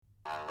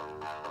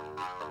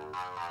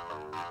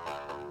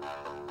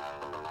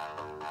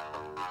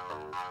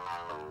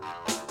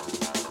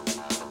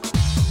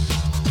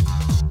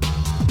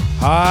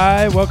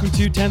Hi, welcome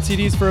to 10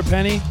 CDs for a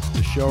Penny,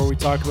 the show where we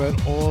talk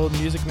about old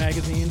music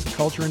magazines,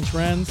 culture, and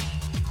trends.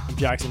 I'm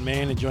Jackson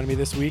Main, and joining me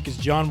this week is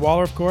John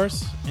Waller, of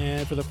course.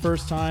 And for the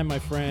first time, my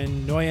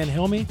friend Noyan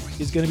Hilmi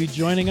is going to be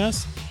joining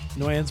us.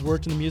 Noyan's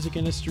worked in the music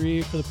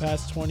industry for the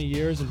past 20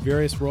 years in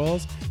various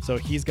roles, so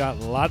he's got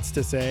lots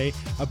to say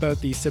about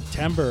the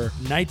September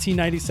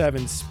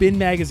 1997 Spin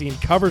Magazine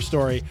cover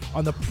story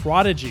on The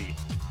Prodigy.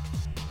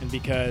 And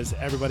because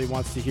everybody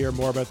wants to hear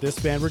more about this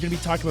band, we're going to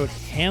be talking about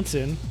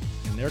Hanson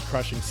and their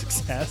crushing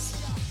success,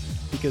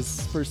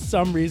 because for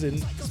some reason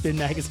Spin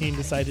Magazine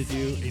decided to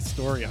do a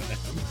story on them.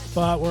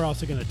 But we're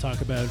also going to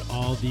talk about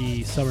all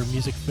the summer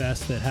music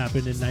fests that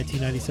happened in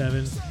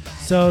 1997.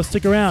 So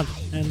stick around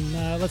and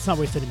let's not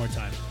waste any more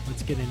time.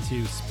 Let's get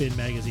into Spin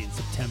Magazine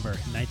September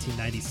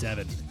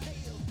 1997.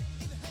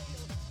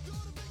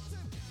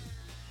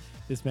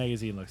 This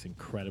magazine looks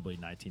incredibly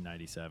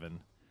 1997.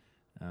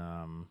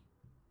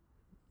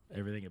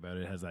 Everything about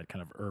it has that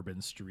kind of urban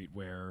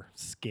streetwear,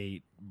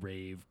 skate,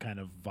 rave kind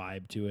of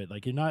vibe to it.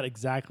 Like, you're not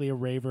exactly a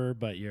raver,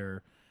 but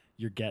you're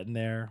getting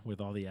there with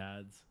all the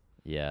ads.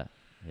 Yeah.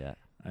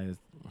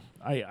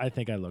 I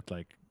think I looked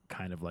like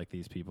kind of like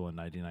these people in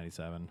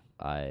 1997.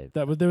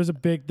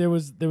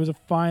 There was a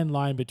fine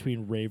line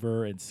between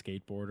raver and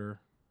skateboarder.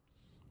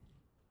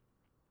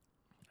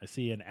 I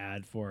see an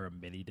ad for a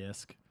mini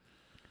disc,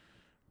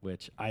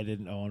 which I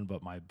didn't own,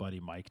 but my buddy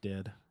Mike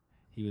did.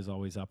 He was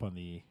always up on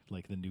the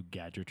new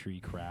gadgetry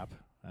crap.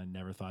 I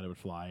never thought it would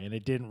fly, and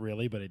it didn't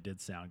really, but it did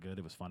sound good.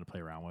 It was fun to play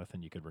around with,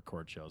 and you could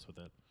record shows with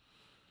it.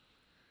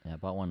 Yeah, I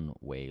bought one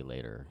way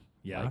later.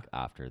 Yeah? Like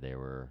after they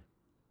were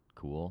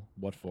cool.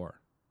 What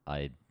for?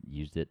 I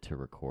used it to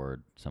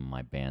record some of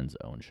my band's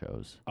own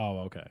shows. Oh,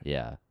 okay.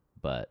 Yeah,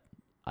 but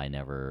I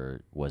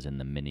never was in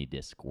the mini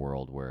disc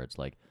world where it's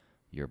like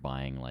you're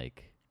buying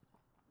like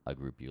a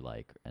group you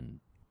like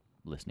and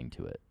listening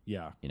to it.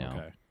 Yeah, you know?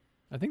 Okay.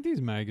 I think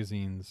these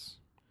magazines,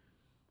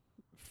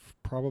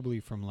 probably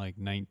from like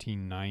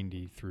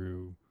 1990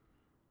 through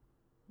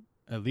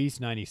at least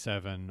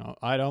 97,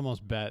 I'd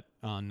almost bet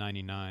on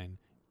 99.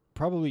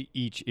 Probably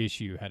each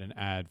issue had an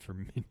ad for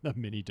a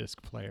mini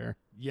disc player.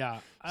 Yeah.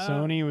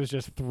 Sony was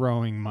just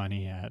throwing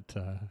money at...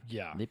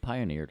 yeah. They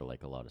pioneered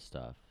like a lot of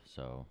stuff,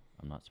 so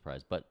I'm not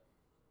surprised. But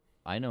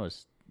I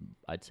noticed,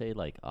 I'd say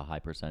like a high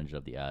percentage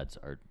of the ads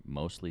are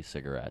mostly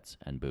cigarettes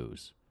and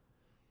booze.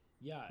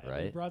 Yeah,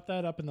 right? We brought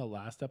that up in the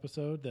last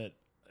episode that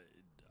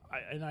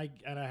I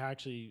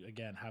actually,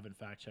 again, haven't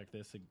fact-checked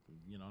this, and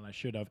I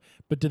should have.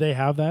 But do they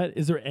have that?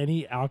 Is there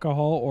any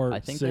alcohol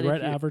or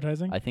cigarette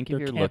advertising? I think if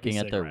you're looking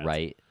at the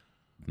right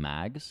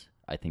mags,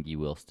 I think you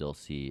will still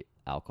see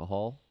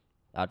alcohol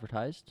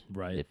advertised.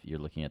 Right. If you're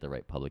looking at the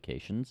right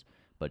publications.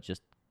 But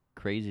just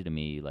crazy to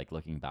me, like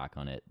looking back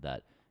on it,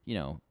 that,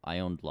 I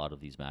owned a lot of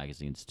these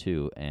magazines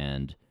too,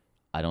 and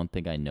I don't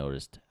think I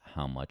noticed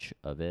how much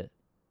of it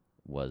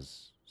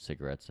was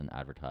cigarettes and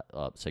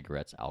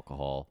cigarettes,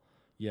 alcohol.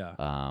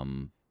 Yeah.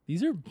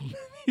 These are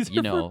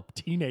for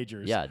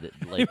teenagers. Yeah,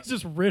 it was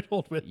just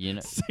riddled with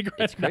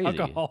cigarettes and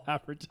alcohol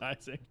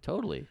advertising.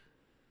 Totally.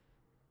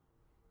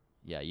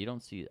 Yeah, I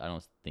don't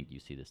think you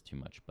see this too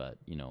much, but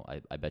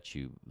I bet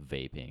you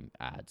vaping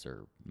ads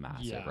are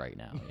massive right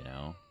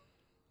now,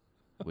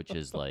 which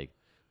is like,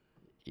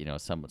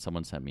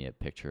 someone sent me a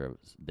picture of,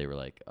 they were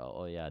like,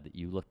 oh yeah,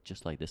 you look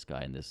just like this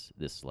guy, and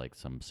this like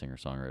some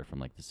singer-songwriter from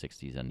like the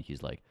 60s, and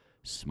he's like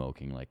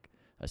smoking like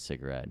a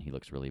cigarette and he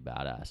looks really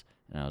badass.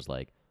 And I was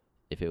like,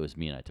 if it was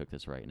me and I took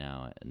this right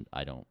now, and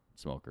I don't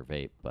smoke or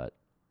vape, but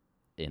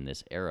in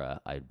this era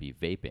I'd be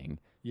vaping,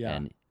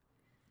 and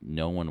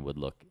no one would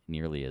look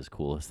nearly as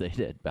cool as they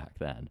did back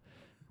then,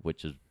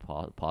 which is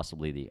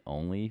possibly the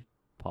only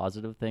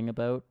positive thing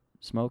about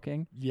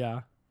smoking.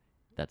 Yeah.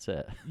 That's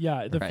it.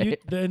 Yeah,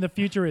 and the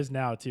future is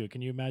now too.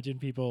 Can you imagine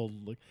people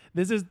look?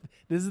 This is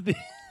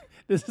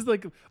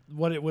like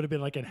what it would have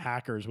been like in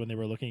Hackers when they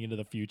were looking into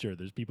the future.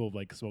 There's people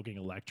like smoking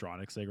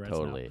electronic cigarettes.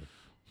 Totally.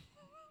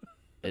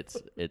 Now.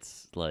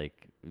 It's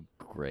like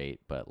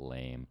great but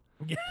lame.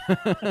 Yeah.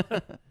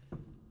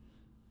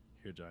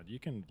 Here, John, you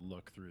can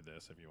look through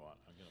this if you want.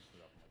 I'm gonna put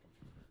it up on my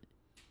computer.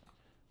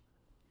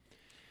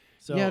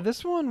 So yeah,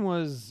 this one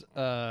was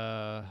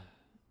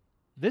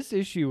this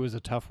issue was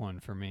a tough one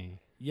for me.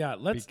 Yeah,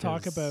 let's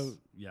talk about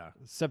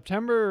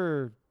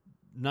September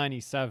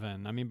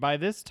 97. I mean, by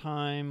this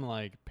time,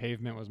 like,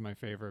 Pavement was my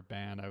favorite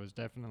band. I was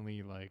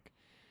definitely like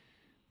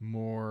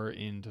more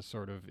into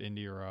sort of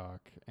indie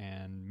rock,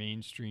 and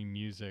mainstream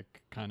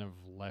music kind of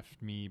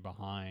left me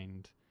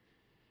behind.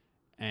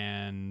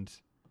 And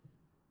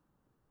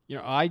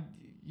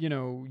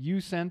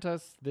you sent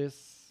us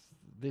this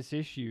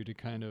issue to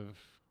kind of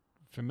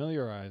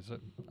familiarize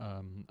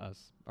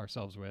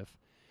ourselves with.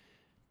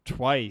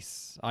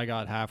 Twice I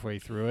got halfway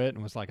through it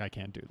and was like, I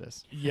can't do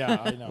this.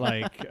 Yeah, I know.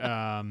 Like,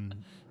 and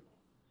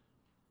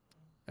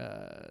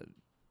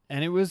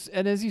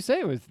as you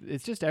say,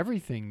 it's just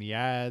everything, the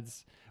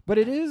ads, but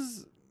it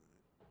is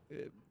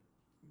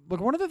look,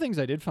 one of the things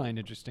I did find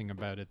interesting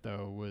about it,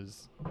 though,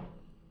 was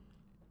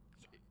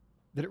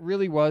that it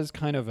really was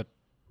kind of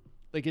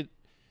it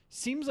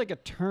seems like a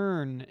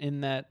turn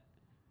in that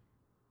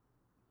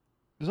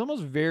there's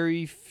almost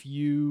very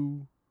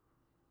few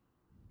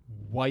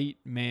white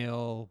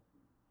male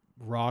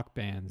rock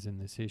bands in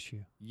this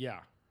issue. Yeah.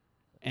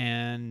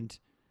 And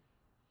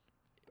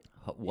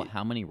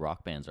How many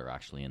rock bands are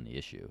actually in the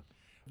issue?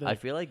 I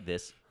feel like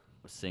this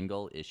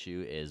single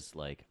issue is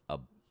like a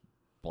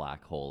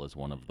black hole is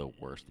one of the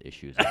worst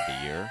issues of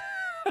the year.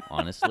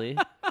 Honestly,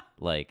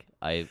 like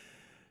I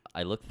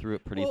looked through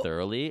it pretty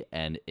thoroughly,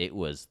 and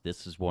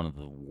this is one of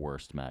the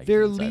worst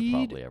magazines I've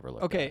probably ever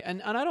looked at.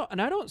 And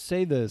I don't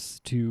say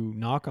this to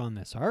knock on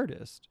this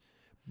artist,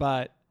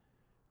 but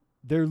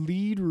their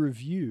lead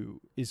review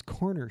is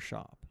Corner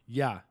Shop.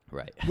 Yeah.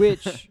 Right.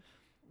 Which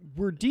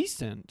were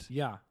decent.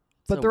 Yeah.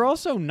 But they're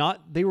also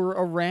not. They were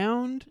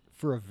around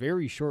for a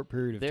very short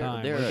period of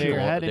time.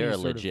 They're a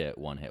legit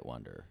one-hit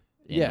wonder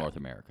in North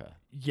America.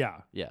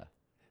 Yeah. Yeah.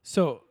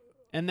 So,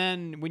 and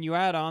then when you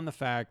add on the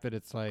fact that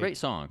it's like great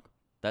song,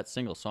 that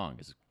single song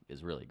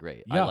is really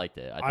great. Yeah. I liked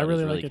it. I thought really it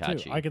was really like it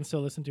catchy. too. I can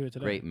still listen to it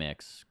today. Great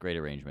mix, great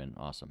arrangement,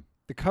 awesome.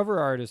 the cover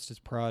artist is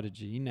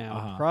Prodigy.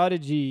 Now,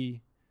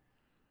 Prodigy,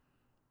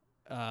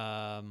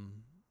 I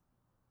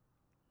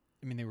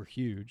mean, they were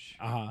huge.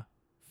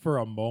 For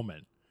a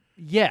moment.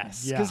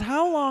 Yes, Yeah. because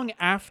how long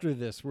after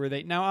this were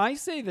they? Now, I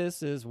say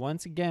this is,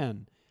 once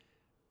again,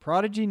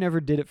 Prodigy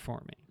never did it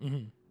for me.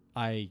 Mm-hmm.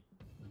 I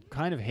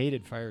kind of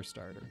hated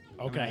Firestarter.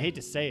 I mean, Okay. I hate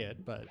to say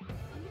it, but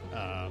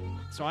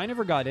so I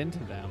never got into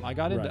them. I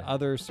got into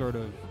other sort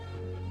of,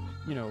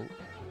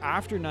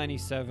 after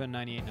 97,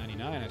 98,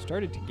 99, I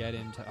started to get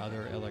into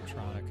other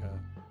electronica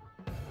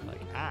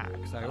like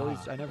acts.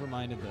 I never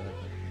minded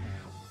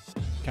the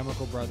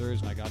Chemical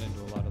Brothers, and I got into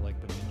a lot of like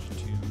the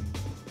Ninja Tune,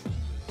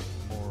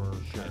 more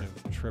kind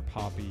of trip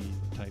hoppy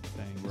type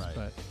things.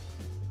 Right.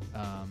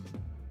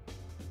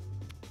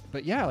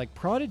 But yeah, like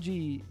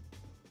Prodigy,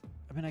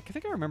 I mean, I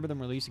think I remember them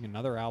releasing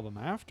another album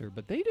after,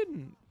 but they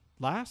didn't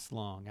last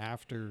long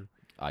after.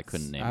 I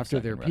couldn't name after a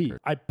second their peak.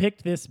 record. I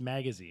picked this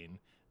magazine,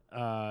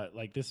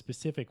 like this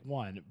specific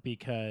one,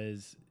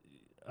 because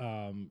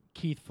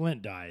Keith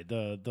Flint died,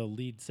 the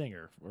lead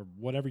singer, or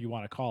whatever you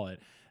want to call it.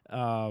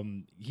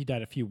 He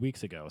died a few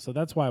weeks ago, so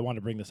that's why I wanted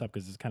to bring this up,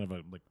 because it's kind of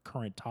a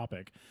current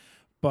topic.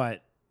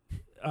 But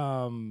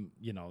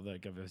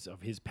like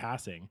of his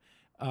passing.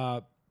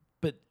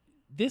 But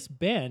this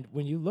band,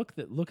 when you look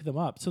them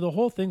up, so the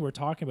whole thing we're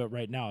talking about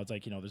right now, it's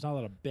like, there's not a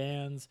lot of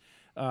bands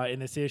in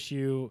this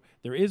issue.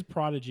 There is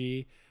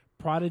Prodigy.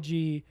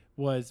 Prodigy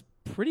was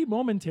pretty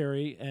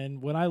momentary,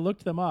 and when I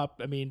looked them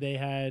up, I mean, they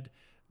had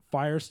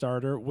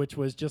Firestarter, which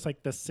was just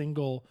like the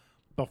single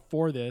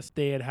before this.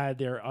 They had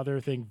their other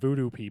thing,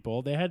 Voodoo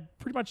People. They had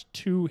pretty much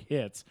 2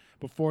 hits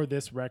before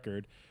this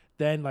record.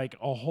 Then like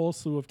a whole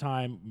slew of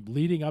time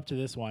leading up to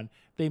this one,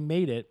 they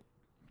made it.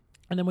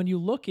 And then when you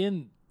look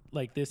in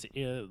like this,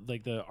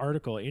 like the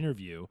article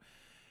interview,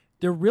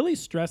 they're really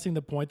stressing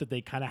the point that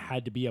they kind of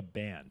had to be a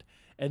band.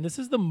 And this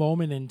is the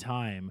moment in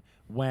time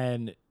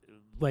when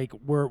like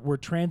we're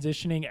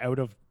transitioning out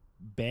of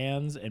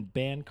bands and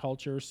band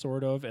culture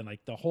sort of, and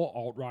like the whole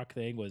alt rock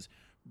thing was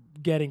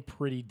getting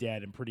pretty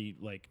dead and pretty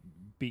like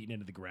beaten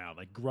into the ground.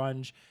 Like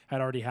grunge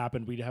had already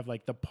happened. We'd have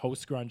like the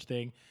post grunge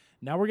thing.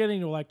 Now we're getting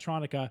into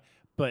electronica,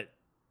 but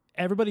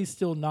everybody's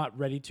still not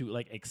ready to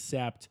like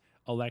accept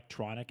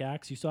electronic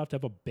acts. You still have to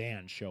have a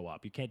band show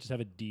up. You can't just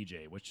have a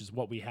DJ, which is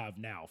what we have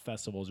now.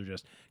 Festivals are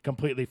just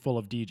completely full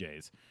of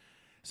DJs.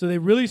 So they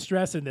really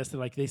stress in this that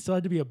like they still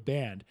had to be a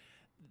band.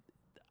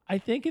 I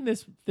think in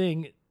this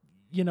thing,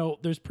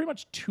 there's pretty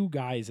much 2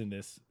 guys in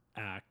this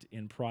act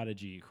in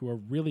Prodigy who are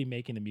really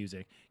making the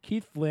music.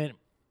 Keith Flint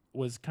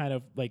was kind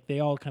of like,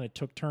 they all kind of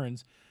took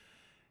turns.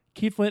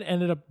 Keith Flint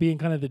ended up being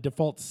kind of the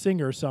default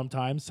singer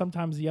sometimes.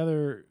 Sometimes the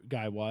other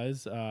guy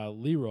was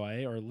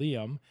Leroy or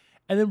Liam.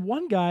 And then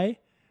one guy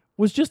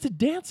was just a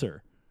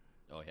dancer.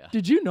 Oh, yeah.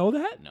 Did you know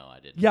that? No, I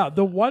didn't. Yeah,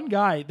 the one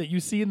guy that you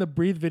see in the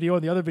Breathe video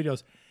and the other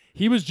videos,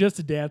 he was just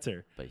a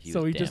dancer. But he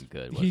was damn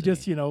good, wasn't he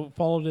just,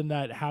 followed in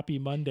that Happy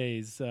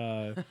Mondays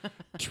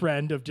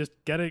trend of just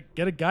get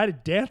a guy to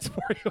dance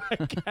for you,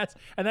 I guess.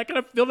 And that kind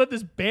of filled out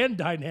this band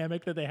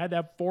dynamic that they had to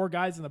have 4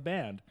 guys in the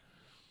band.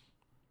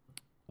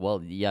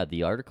 Well, yeah,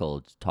 the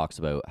article talks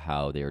about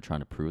how they were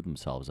trying to prove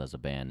themselves as a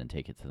band and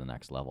take it to the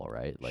next level,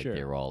 right? Like Sure.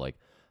 they were all like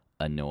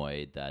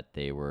annoyed that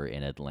they were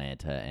in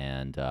Atlanta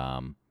and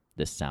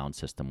the sound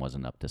system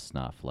wasn't up to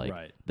snuff.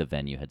 Like the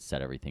venue had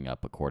set everything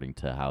up according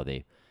to how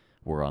they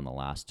were on the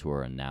last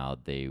tour, and now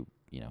they,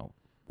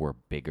 were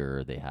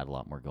bigger. They had a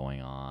lot more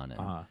going on,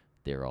 and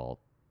they're all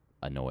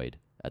annoyed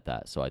at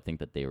that. So I think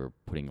that they were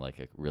putting like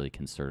a really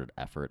concerted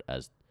effort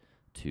as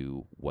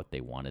to what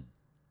they wanted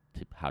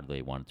to, how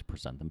they wanted to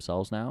present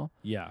themselves now.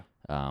 Yeah.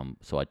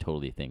 So I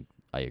totally think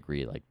I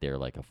agree. Like they're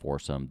like a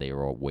foursome. They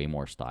were way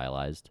more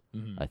stylized,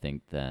 I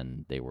think,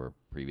 than they were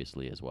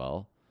previously as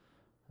well.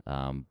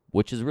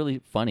 Which is really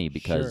funny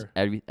because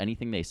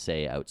anything they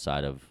say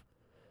outside of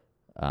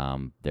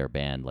their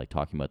band, like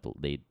talking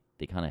about they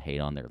they kind of hate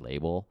on their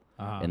label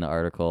Uh-huh. in the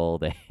article.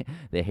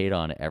 They hate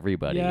on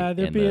everybody. Yeah,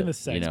 they're in being the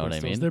Sex you know what I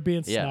Pistols. mean? They're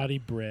being Yeah. snotty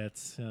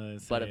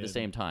Brits. But at the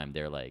same time,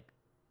 they're like,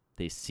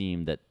 they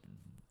seem that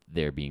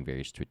they're being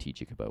very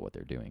strategic about what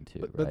they're doing too.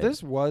 But right?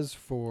 this was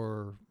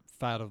for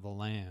Fat of the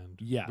Land,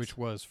 Yes. which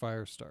was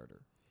Firestarter.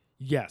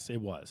 Yes, it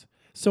was.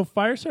 So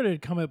Firestarter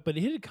had come out, but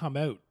it had come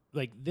out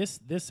like this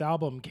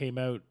album came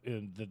out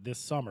in this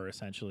summer,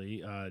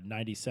 essentially,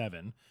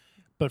 97.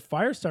 But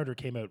Firestarter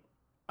came out,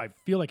 I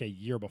feel like a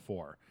year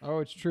before. Oh,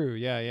 it's true.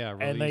 Yeah.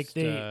 And, like, Released,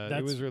 they- it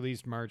that's- was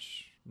released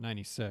March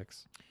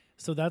 96.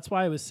 So that's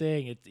why I was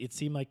saying it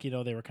seemed like,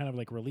 they were kind of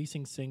like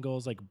releasing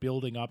singles, like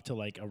building up to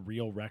like a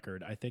real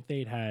record. I think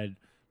they'd had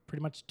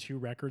pretty much 2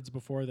 records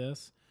before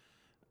this.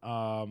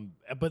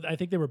 But I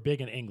think they were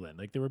big in England.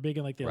 Like they were big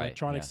in like the Right,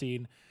 electronic yeah.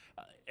 scene.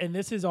 And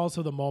this is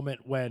also the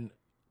moment when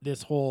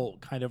this whole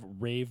kind of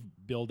rave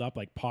build up,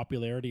 like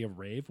popularity of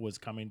rave was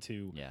coming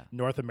to Yeah.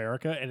 North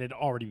America, and it had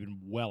already been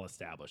well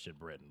established in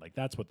Britain. Like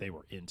that's what they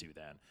were into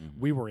then. Mhm.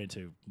 We were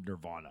into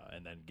Nirvana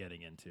and then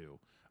getting into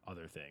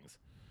other things.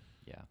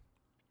 Yeah.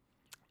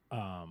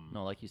 Um,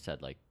 No, like you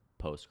said, like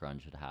post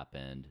grunge had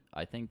happened.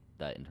 I think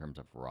that in terms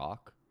of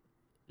rock,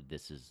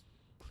 this is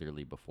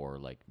clearly before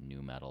like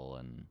new metal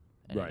and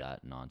any Right. of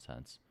that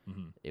nonsense.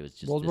 mhm. It was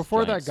just Well, this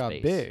before giant that got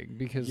space. big,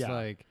 because Yeah.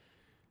 like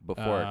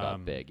Before it got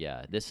Um, big,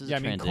 yeah. This is yeah, a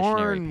I mean, transitionary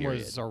Korn period.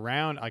 was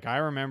around. Like I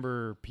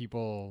remember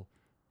people,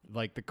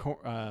 like the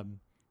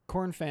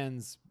Korn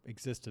fans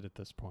existed at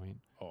this point,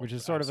 Oh, which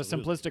is sort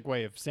absolutely. of a simplistic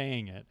way of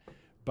saying it,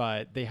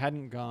 but they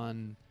hadn't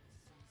gone.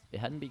 It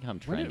hadn't become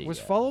When trendy. was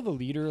yet. Follow the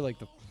Leader like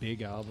the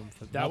big album?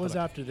 For, That not was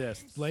I- after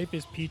this. Life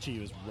is Peachy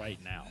was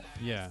right now.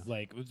 Yeah.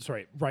 Like,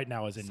 sorry, right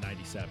now is in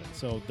 97.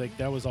 So like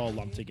that was all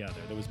lumped together.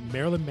 There was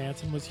Marilyn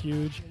Manson was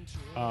huge.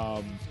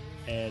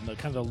 And the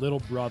kind of the little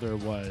brother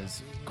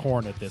was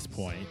Korn at this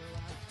point.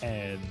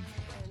 And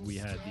we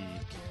had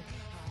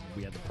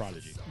the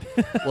Prodigy.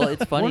 Well,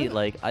 it's funny.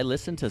 Like I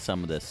listened to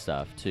some of this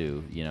stuff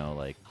too. You know,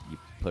 like you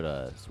put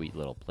a sweet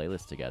little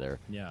playlist together,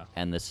 Yeah.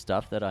 and the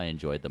stuff that I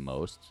enjoyed the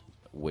most,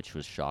 which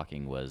was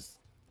shocking, was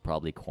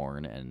probably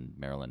Korn and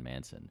Marilyn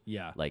Manson.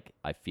 Yeah. Like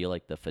I feel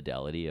like the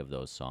fidelity of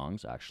those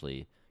songs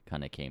actually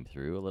kind of came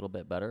through a little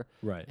bit better.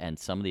 Right. And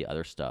some of the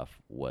other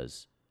stuff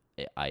was,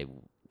 I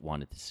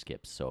wanted to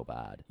skip so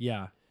bad.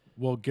 Yeah.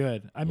 Well,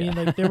 good. I mean,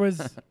 like there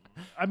was,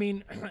 I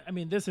mean,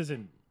 this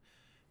isn't,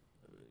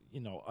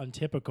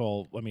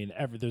 untypical. I mean,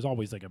 there's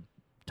always like a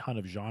ton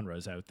of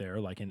genres out there,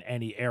 like in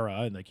any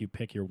era, and like you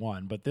pick your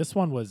one. But this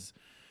one was,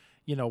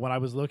 when I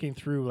was looking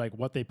through like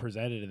what they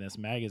presented in this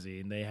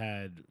magazine, they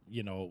had,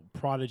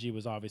 Prodigy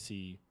was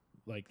obviously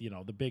like,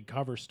 the big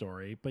cover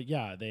story. But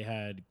yeah, they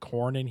had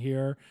Korn in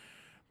here.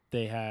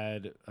 They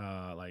had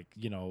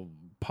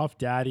Puff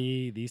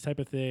Daddy, these type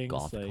of things.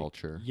 Goth like,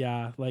 culture.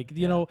 Yeah, like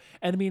Yeah.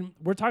 and I mean,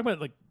 we're talking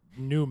about like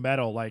new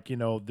metal, like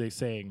they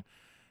saying,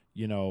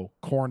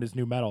 Korn is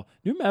new metal.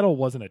 New metal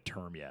wasn't a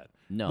term yet.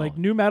 No. Like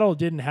new metal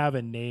didn't have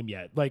a name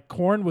yet. Like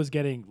Korn was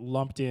getting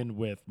lumped in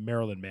with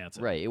Marilyn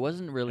Manson. Right. It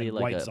wasn't really and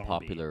like White a Zombie.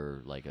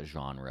 popular, like a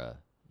genre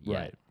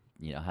yet.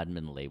 Right. Hadn't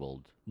been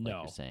labeled like No.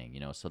 you're saying,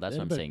 So that's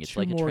Then what I'm about saying. It's 2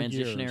 like a more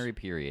transitionary years.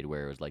 period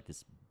where it was like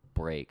this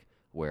break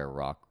where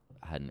rock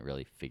hadn't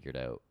really figured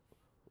out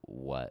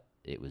what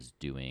it was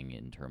doing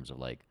in terms of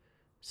like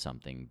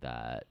something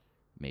that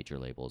major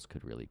labels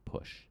could really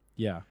push.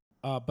 Yeah.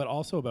 But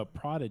also about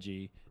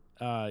Prodigy,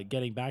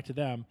 getting back to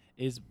them,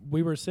 is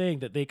we were saying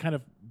that they kind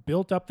of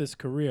built up this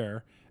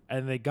career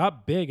and they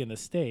got big in the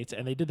States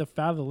and they did the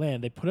Fat of the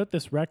Land. They put out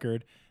this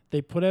record.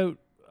 They put out,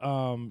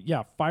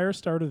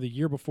 Firestarter the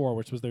year before,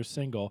 which was their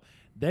single,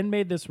 then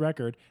made this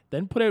record,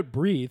 then put out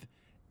Breathe,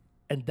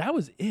 and that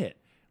was it.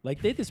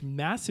 Like they had this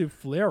massive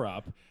flare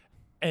up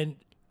and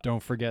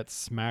Don't forget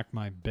Smack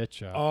My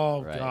Bitch Up.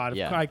 oh Right, god,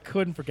 yeah. I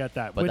couldn't forget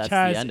that. But which that's the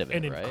has end of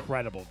it, an right?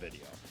 incredible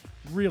video.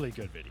 Really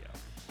good video.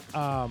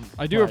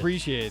 I do but-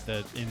 appreciate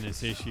that in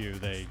this issue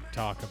they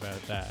talk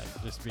about that,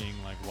 just being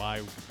like,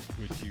 why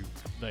would you,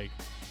 like,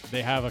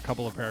 they have a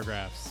couple of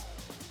paragraphs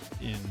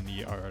in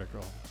the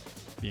article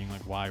being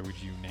like, why would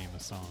you name a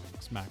song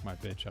Smack My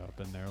Bitch Up?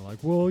 And they're like,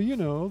 well,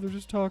 they're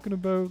just talking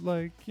about,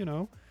 like,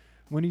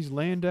 when he's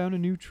laying down a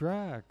new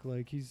track,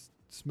 like he's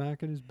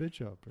smacking his bitch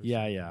up. Or Yeah,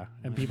 something. yeah.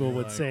 And Like, people you're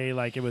would like, say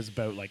like it was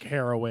about like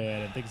heroin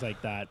and things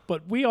like that.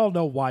 But we all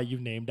know why you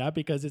named that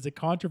because it's a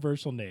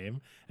controversial name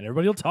and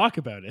everybody will talk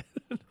about it.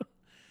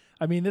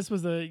 I mean, this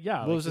was a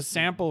well, it was a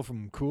sample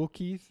from Cool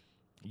Keith.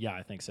 Yeah,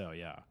 I think so.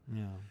 Yeah.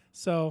 Yeah.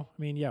 So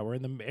I mean, yeah, we're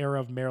in the era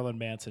of Marilyn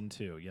Manson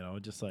too.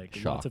 Just like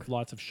Shock.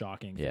 lots of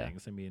shocking Yeah.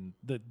 things. I mean,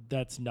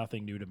 that's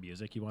nothing new to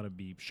music. You want to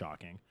be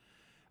shocking.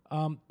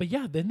 But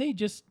yeah, then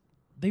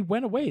they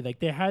went away. Like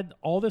they had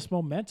all this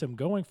momentum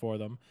going for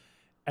them,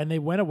 and they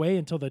went away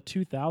until the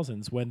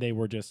 2000s when they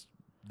were just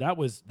that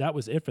was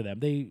it for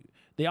them.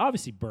 They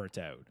obviously burnt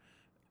out.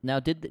 Now,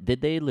 did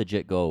they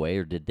legit go away,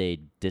 or did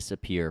they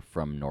disappear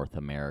from North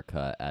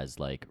America as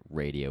like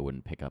radio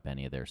wouldn't pick up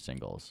any of their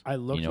singles? I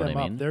looked you know them what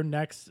I up. mean? Their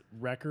next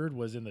record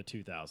was in the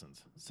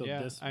 2000s. So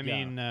yeah, this, I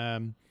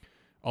mean,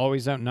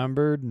 Always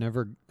Outnumbered,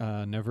 Never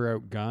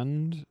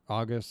Outgunned,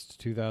 August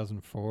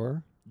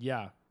 2004.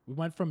 Yeah. We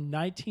went from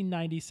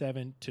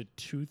 1997 to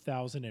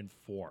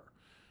 2004.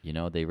 You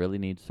know, they really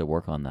need to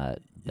work on that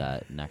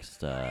next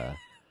that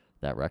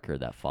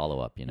record, that follow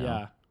up. You know.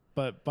 Yeah.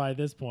 But by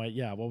this point,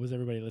 yeah, what was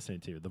everybody listening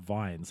to? The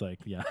Vines, like,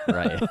 yeah.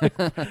 Right.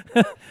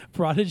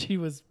 Prodigy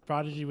was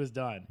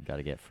done. Got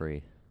to get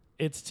free.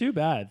 It's too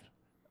bad.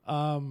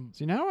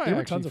 See, now I They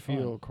were tons actually of fun.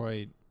 feel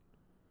quite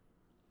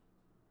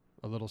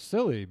a little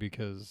silly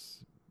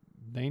because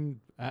they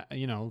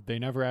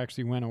never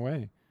actually went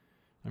away.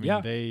 I mean,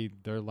 Yeah.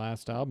 their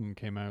last album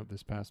came out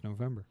this past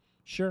November.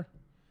 Sure.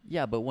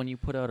 Yeah, but when you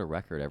put out a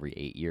record every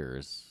 8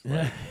 years,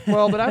 like,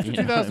 Well, but after You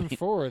know what I mean?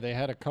 2004, they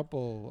had a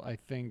couple. I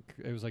think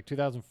it was like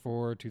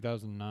 2004,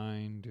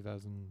 2009,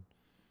 2000.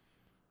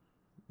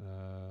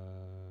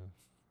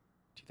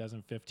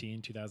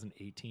 2015,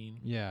 2018.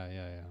 Yeah.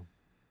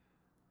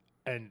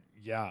 And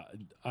yeah,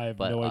 I have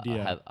but no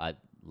idea. I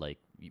like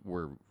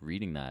we're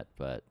reading that,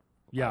 but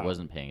Yeah. I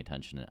wasn't paying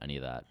attention to any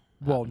of that.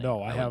 Well, happening.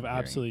 no, I have wasn't hearing-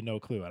 absolutely no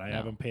clue, and I No.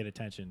 haven't paid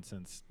attention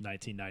since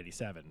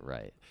 1997.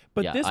 Right.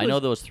 But yeah, this I was, know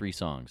those 3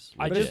 songs.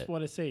 I legit. just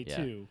want to say Yeah.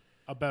 too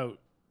about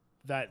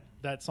that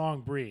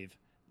song "Breathe."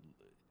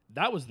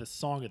 That was the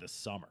song of the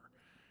summer,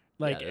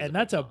 like, that is a and big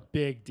that's a song.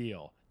 big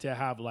deal to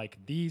have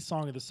like the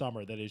song of the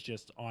summer that is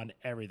just on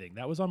everything.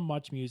 That was on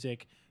Much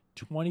Music,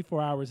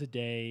 24 hours a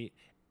day.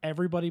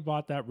 Everybody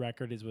bought that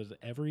record. It was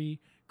every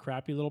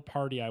crappy little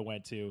party I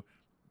went to.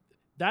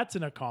 That's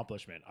an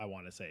accomplishment, I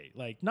want to say.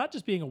 Like, not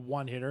just being a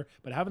one hitter,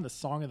 but having the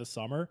song of the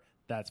summer.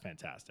 That's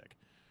fantastic.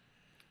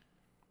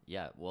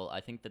 Yeah, well,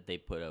 I think that they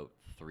put out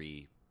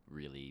 3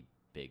 really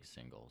big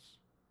singles,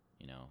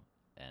 you know,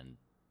 and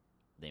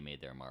they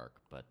made their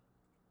mark, but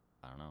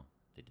I don't know,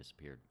 they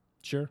disappeared.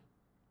 Sure.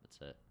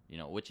 That's it. You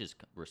know, which is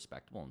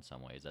respectable in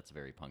some ways. That's a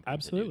very punk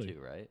Absolutely. thing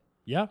to do too, right?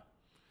 Yeah.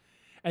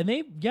 And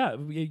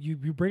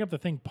you bring up the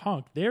thing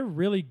punk. They're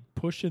really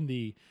pushing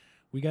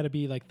we got to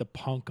be like the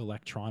punk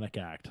electronic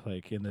act,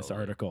 like in this Totally.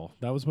 article.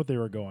 That was what they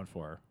were going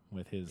for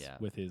with his Yeah.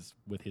 with his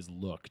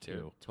look They're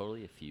too.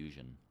 totally a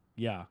fusion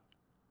Yeah.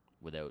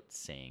 without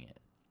saying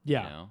it.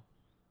 Yeah. You know?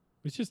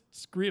 It's just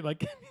scream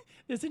like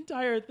this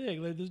entire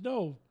thing. Like there's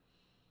no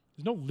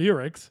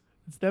lyrics.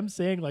 It's them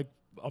saying like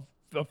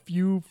a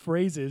few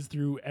phrases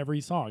through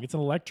every song. It's an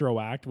electro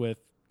act with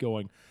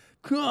going,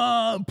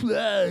 "Come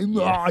play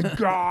my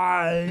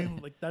game."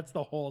 Like that's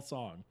the whole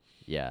song.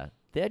 Yeah.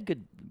 They had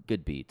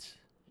good beats.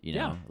 You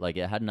know, Yeah. like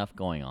it had enough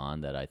going on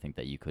that I think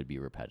that you could be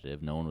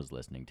repetitive. No one was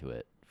listening to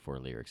it for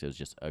lyrics. It was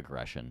just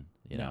aggression,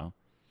 you Yeah. know?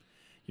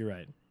 You're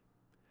right.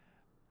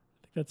 I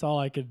think that's all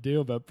I could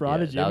do about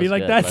Prodigy. that I mean, was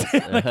like good. that's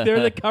Let's- like they're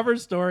the cover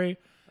story.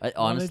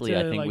 Honestly,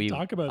 I to, think like, we've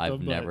talk about I've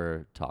them, but-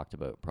 never talked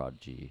about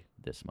Prodigy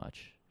this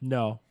much.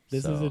 No, this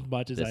is So as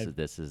much as I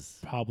this is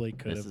probably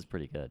could this have. is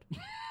pretty good.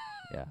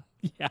 Yeah.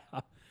 Yeah.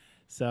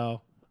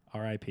 So,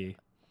 R.I.P.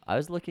 I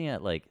was looking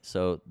at like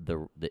so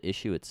the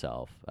issue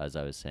itself, as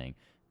I was saying,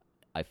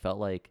 I felt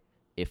like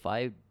if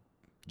I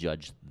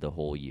judged the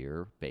whole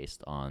year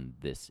based on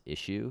this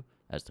issue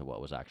as to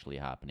what was actually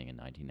happening in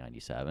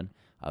 1997,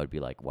 I would be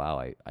like, wow,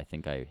 I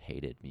think I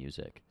hated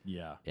music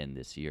Yeah. in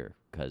this year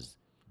because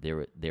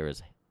there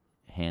was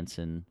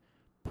Hanson,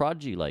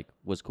 Prodigy like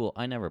was cool.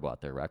 I never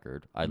bought their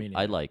record. I Me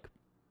neither.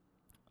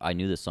 I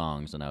knew the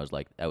songs and I was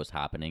like that was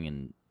happening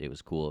and it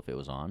was cool if it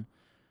was on.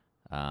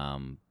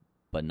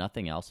 But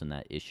nothing else in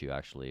that issue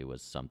actually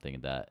was something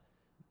that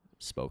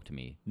spoke to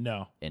me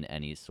No. in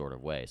any sort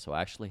of way. So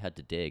I actually had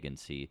to dig and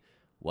see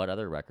what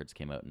other records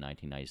came out in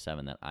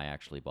 1997 that I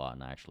actually bought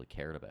and I actually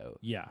cared about.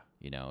 Yeah.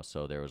 You know,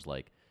 so there was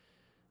like,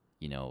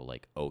 you know,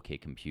 like OK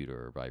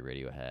Computer by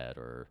Radiohead,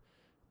 or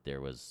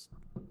there was,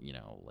 you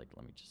know, like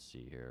let me just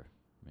see here.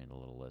 I made a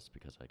little list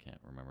because I can't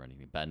remember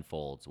anything. Ben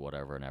Folds,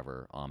 Whatever and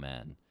Ever,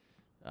 Amen,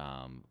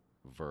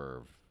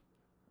 Verve,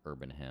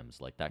 Urban Hymns,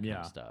 like that kind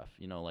Yeah. of stuff.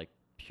 You know, like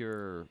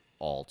pure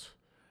alt.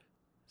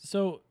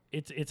 So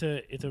it's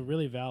a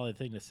really valid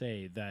thing to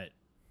say that.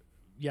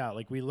 Yeah,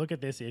 like we look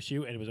at this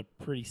issue and it was a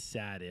pretty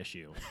sad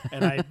issue,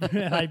 and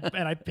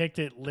I picked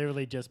it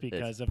literally just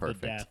because of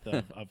perfect. the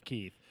death of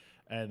Keith,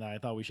 and I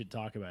thought we should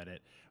talk about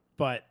it.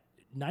 But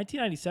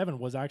 1997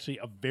 was actually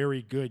a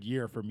very good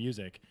year for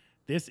music.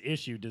 This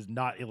issue does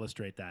not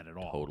illustrate that at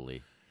all.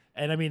 Totally.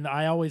 And I mean,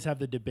 I always have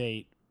the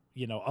debate.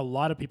 You know, a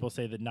lot of people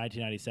say that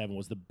 1997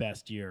 was the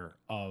best year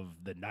of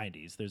the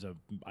 90s.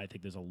 I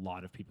think there's a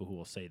lot of people who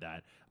will say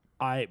that.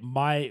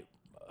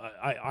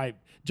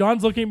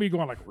 John's looking at me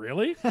going like,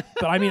 really?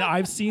 But I mean,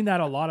 I've seen that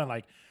a lot on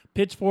like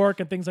Pitchfork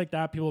and things like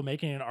that. People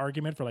making an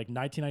argument for like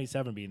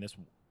 1997 being this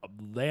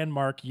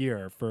landmark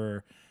year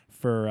for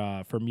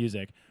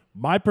music.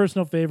 My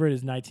personal favorite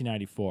is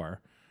 1994,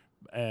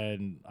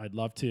 and I'd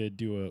love to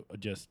do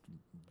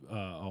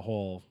a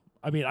whole.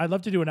 I mean, I'd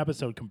love to do an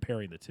episode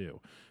comparing the two,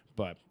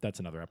 but that's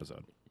another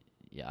episode.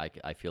 Yeah,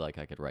 I feel like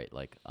I could write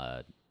like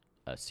a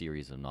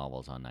series of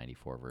novels on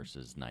 94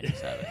 versus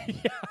 97.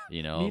 Yeah,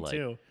 you know, me like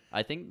too.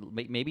 I think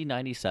maybe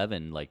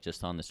 97, like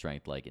just on the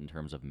strength, like in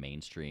terms of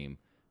mainstream,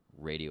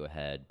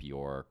 Radiohead,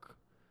 Bjork,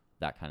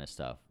 that kind of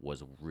stuff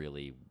was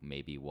really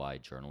maybe why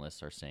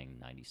journalists are saying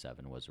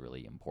 97 was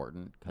really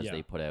important, because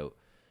they put out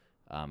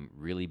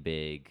really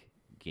big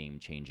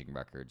game-changing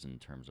records in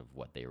terms of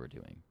what they were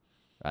doing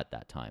at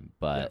that time.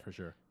 But yeah, for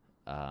sure.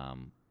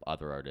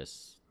 Other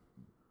artists,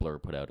 Blur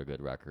put out a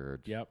good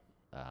record. Yep.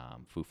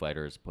 Foo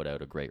Fighters put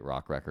out a great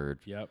rock record.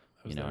 Yep.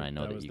 And I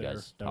know that you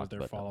guys talked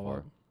about that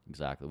before.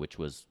 Exactly, which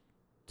was,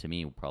 to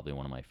me, probably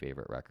one of my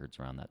favorite records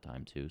around that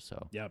time too.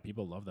 So yeah,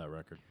 people love that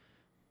record.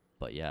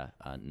 But yeah,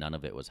 none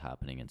of it was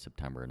happening in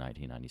September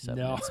 1997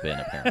 No. in Spin,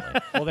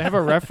 apparently. Well, they have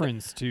a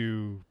reference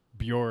to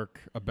Bjork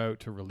about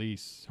to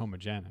release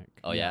Homogenic.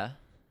 Oh yeah,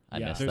 I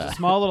Yeah. missed There's that. a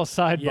small little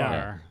sidebar.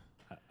 Yeah.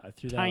 I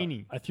threw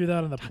Tiny. that. I threw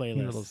that on the Tiny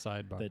playlist. little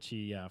sidebar. That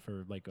she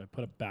for like I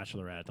put a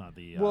Bachelorette on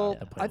the. Well,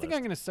 the I think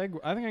playlist.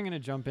 I'm gonna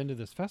jump into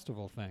this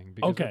festival thing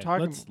because we're Okay,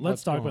 talking. let's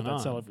what's talk going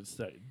about that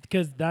on.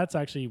 because that's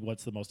actually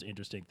what's the most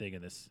interesting thing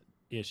in this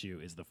issue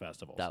is the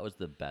festivals. That was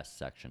the best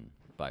section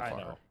by I far.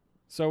 know.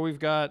 So we've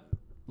got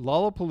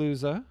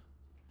Lollapalooza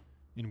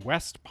in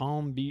West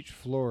Palm Beach,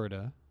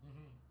 Florida,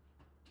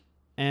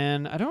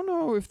 and I don't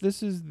know if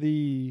this is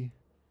the.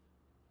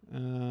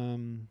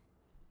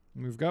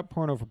 We've got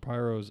Porno for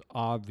Pyros,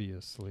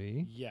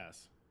 obviously.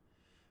 Yes,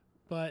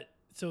 but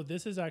so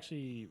this is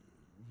actually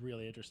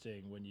really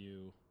interesting when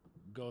you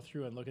go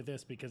through and look at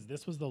this because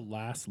this was the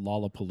last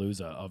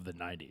Lollapalooza of the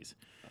 90s.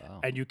 Oh.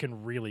 And you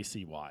can really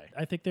see why.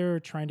 I think they're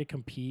trying to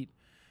compete.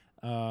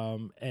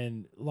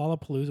 And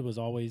Lollapalooza was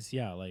always,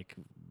 like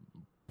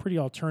pretty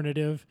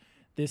alternative.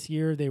 This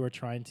year they were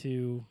trying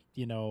to,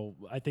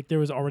 I think there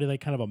was already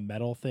like kind of a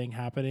metal thing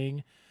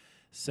happening.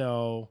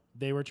 So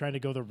they were trying to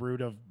go the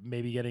route of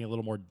maybe getting a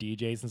little more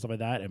DJs and stuff like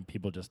that. And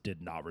people just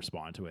did not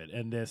respond to it.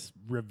 And this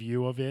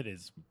review of it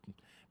is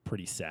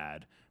pretty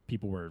sad.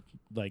 People were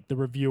like, the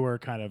reviewer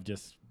kind of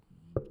just,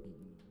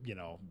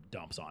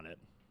 dumps on it.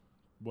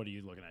 What are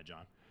you looking at,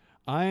 John?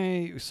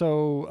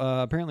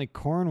 Apparently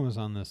Korn was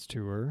on this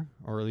tour,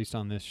 or at least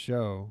on this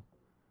show,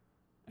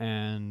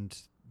 and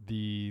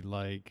the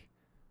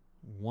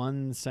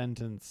one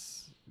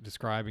sentence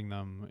describing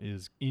them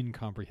is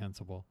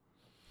incomprehensible.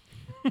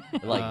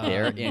 Like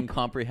they're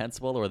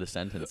incomprehensible, or the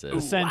sentences?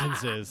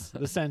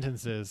 The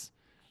sentences.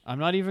 I'm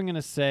not even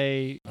gonna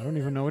say. I don't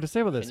even know what to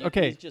say about this. Can you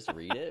Okay, please just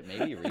read it.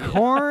 Maybe read it.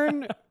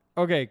 Korn.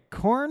 Okay,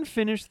 Korn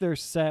finished their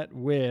set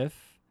with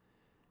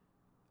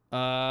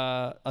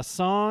a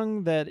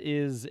song that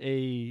is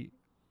a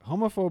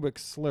homophobic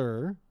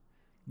slur,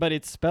 but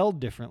it's spelled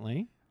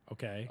differently.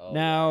 Okay. Oh,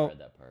 Now- yeah, I read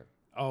that part.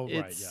 Oh,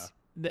 right.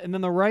 Yeah. And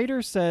then the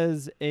writer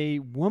says a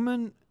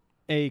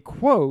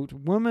quote,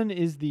 woman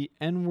is the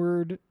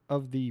N-word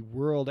of the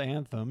world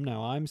anthem.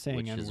 Now I'm saying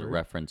Which N-word. is a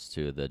reference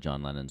to the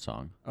John Lennon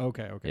song.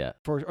 Okay. Yeah.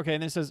 And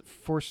then it says,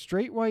 for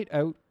straight white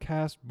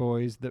outcast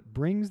boys that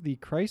brings the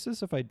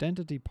crisis of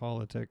identity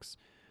politics,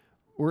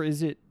 or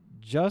is it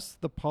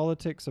just the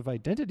politics of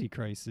identity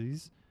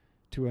crises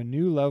to a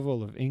new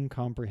level of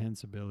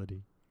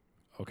incomprehensibility?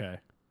 Okay.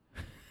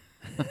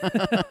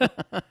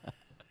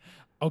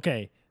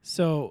 Okay.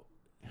 So,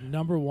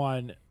 number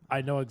one,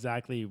 I know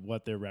exactly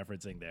what they're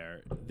referencing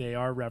there. They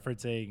are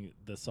referencing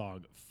the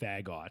song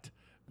Fagot.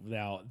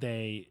 Now,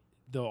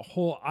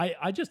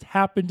 I just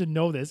happened to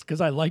know this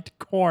because I liked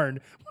Korn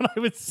when I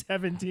was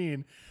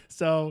 17.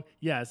 So,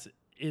 yes,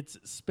 it's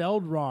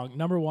spelled wrong.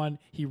 Number one,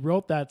 he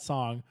wrote that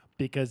song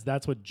because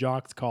that's what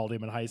jocks called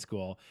him in high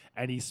school.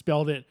 And he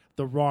spelled it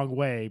the wrong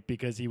way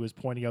because he was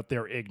pointing out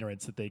their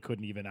ignorance that they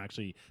couldn't even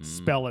actually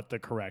spell it the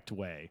correct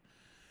way.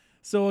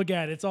 So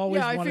again, it's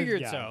always I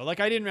figured so.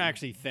 I didn't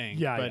actually think.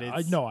 Yeah, but yeah,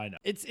 it's, I know.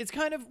 It's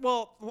kind of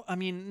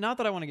not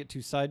that I want to get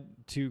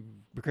to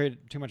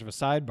create too much of a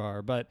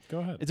sidebar, but Go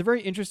ahead. it's a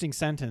very interesting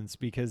sentence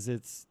because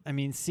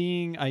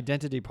seeing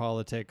identity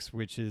politics,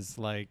 which is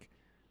like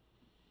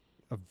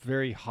a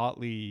very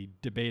hotly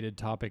debated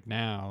topic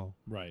now,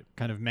 Right.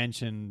 kind of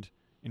mentioned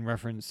in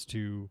reference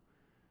to,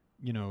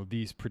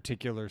 these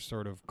particular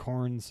sort of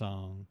Korn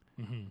song,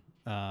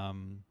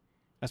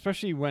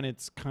 especially when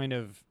it's kind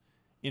of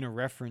in a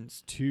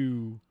reference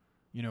to,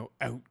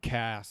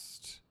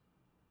 outcast,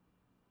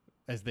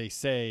 as they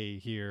say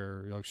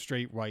here,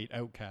 straight white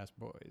outcast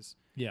boys,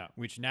 Yeah.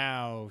 which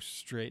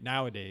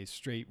nowadays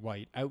straight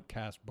white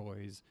outcast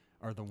boys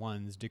are the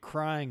ones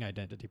decrying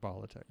identity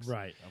politics.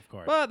 Right. Of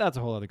course. But that's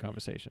a whole other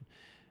conversation.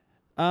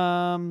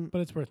 But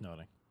it's worth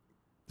noting.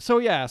 So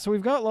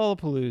we've got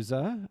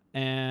Lollapalooza,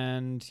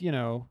 and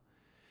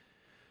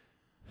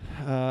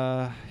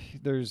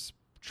there's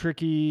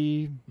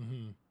Tricky,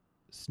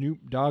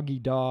 Snoop Doggy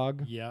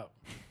Dogg, Yeah.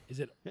 Is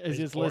it? As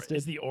it's listed.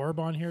 Is the orb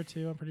on here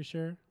too? I'm pretty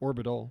sure.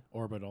 Orbital,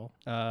 Orbital.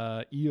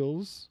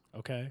 Eels.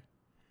 Okay.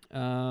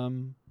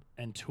 Um,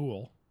 And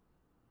Tool.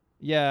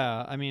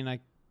 yeah,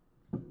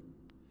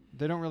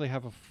 they don't really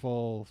have a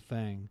full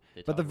thing.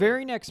 They But talk the about-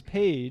 very next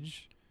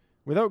page,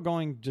 without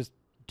going just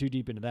too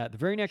deep into that, the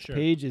very next Sure.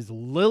 page is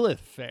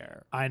Lilith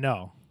Fair. I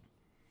know.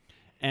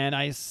 And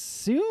I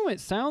assume it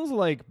sounds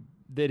like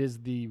that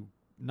is the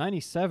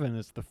 97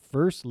 is the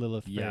first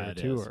Lilith Yeah, Fair it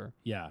is. tour.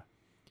 Yeah.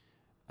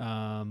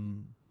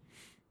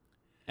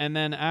 And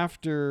then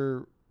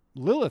after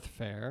Lilith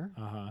Fair,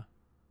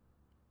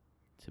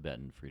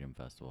 Tibetan Freedom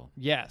Festival.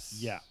 Yes.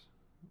 Yeah.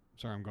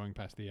 Sorry, I'm going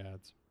past the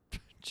ads.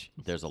 Jeez.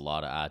 There's a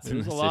lot of ads in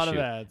There's this a lot issue,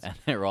 of ads. and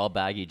they're all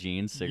baggy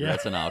jeans,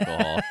 cigarettes, and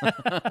alcohol.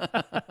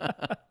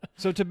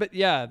 So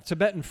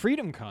Tibetan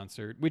Freedom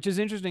Concert, which is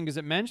interesting because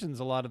it mentions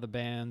a lot of the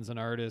bands and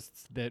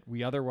artists that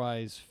we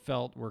otherwise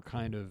felt were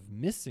kind of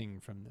missing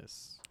from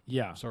this.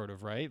 Yeah. Sort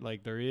of, right?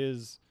 Like there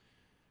is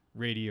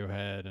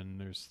Radiohead and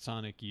there's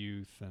Sonic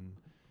Youth and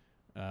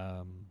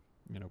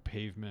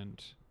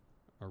Pavement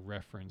are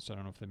referenced. I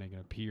don't know if they make an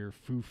appear.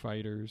 Foo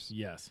Fighters.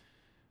 Yes.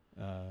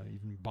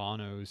 Even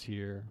Bono's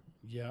here.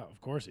 Yeah, of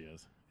course he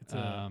is.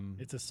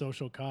 It's a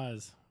social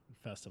cause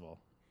festival.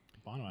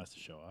 Bono has to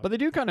show up. But they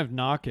do kind of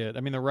knock it. I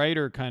mean, the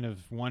writer kind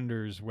of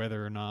wonders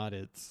whether or not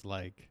it's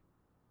like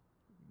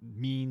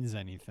means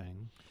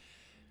anything.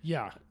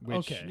 Yeah.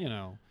 Which, okay.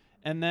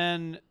 And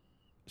then,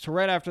 so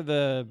right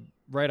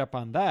up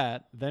on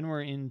that, then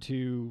we're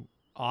into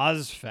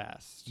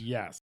Ozfest.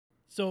 Yes.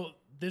 So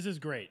this is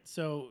great.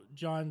 So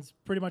John's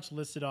pretty much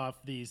listed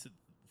off these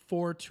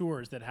 4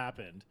 tours that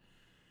happened.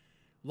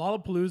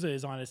 Lollapalooza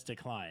is on its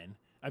decline.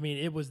 I mean,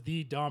 it was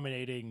the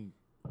dominating,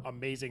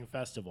 amazing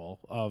festival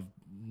of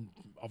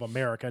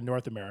America,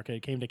 North America.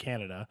 It came to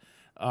Canada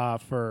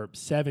for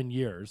 7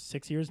 years,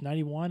 6 years,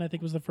 91, I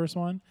think was the first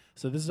one.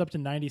 So this is up to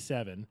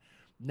 97.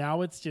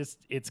 Now it's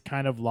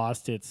kind of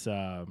lost its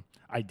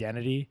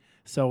identity.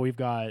 So we've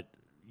got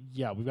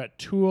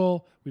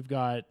Tool, we've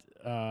got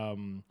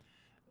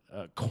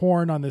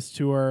Korn on this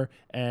tour,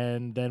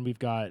 and then we've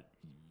got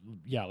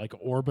like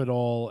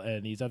Orbital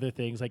and these other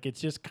things. Like, it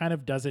just kind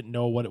of doesn't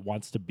know what it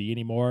wants to be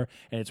anymore,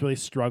 and it's really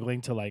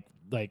struggling to like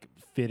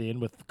fit in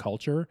with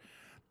culture.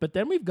 But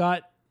then we've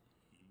got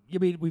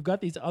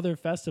these other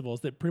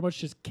festivals that pretty much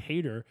just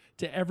cater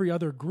to every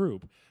other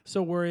group.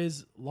 So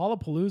whereas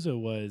Lollapalooza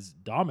was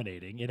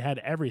dominating, it had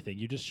everything.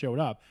 You just showed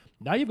up.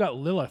 Now you've got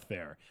Lilith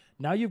Fair.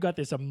 Now you've got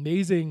this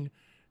amazing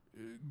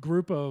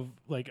group of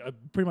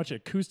pretty much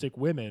acoustic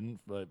women,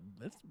 but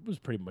it was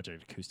pretty much an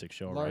acoustic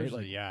show, right?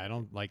 Like, yeah, I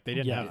don't like they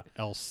didn't have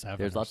L7.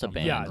 There's lots of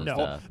something. bands Yeah, and no.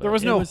 stuff. There but-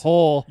 was no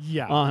hole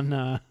Yeah. on.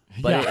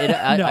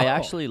 But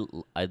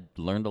No. I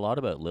learned a lot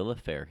about Lilith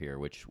Fair here,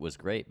 which was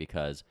great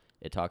because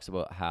it talks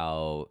about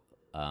how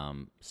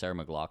Sarah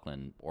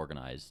McLachlan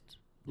organized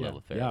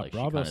Lilith Fair. Yeah, Like,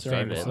 bravo, she kind of Sarah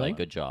started it. Like, McLachlan.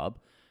 good job.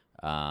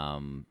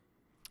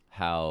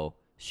 How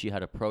she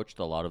had approached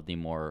a lot of the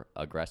more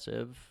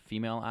aggressive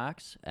female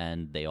acts,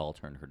 and they all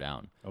turned her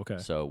down. Okay.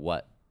 So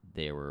what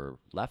they were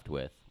left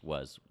with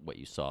was what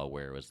you saw,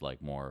 where it was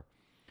like more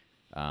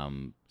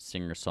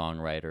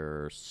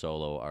singer-songwriter,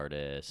 solo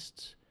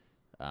artist,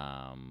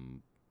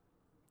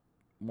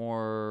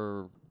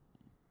 more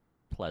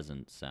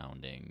pleasant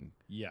sounding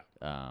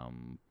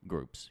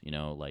groups,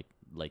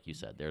 like you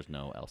said. There's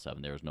no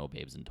L7, there was no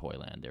Babes in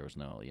Toyland, there was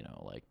no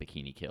like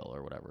Bikini Kill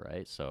or whatever,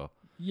 right? So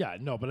Yeah,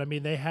 no, but I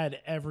mean, they had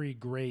every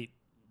great,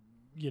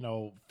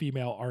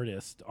 female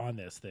artist on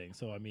this thing.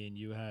 So I mean,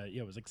 you had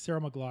it was like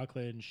Sarah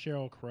McLachlan,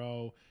 Sheryl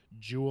Crow,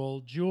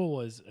 Jewel. Jewel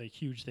was a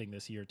huge thing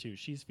this year too.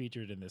 She's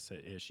featured in this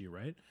issue,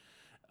 right?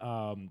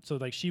 So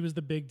like, she was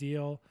the big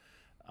deal.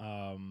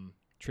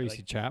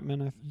 Tracy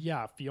Chapman.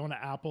 Yeah, Fiona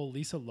Apple,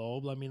 Lisa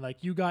Loeb. I mean,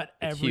 like, you got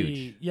it's every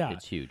huge. yeah,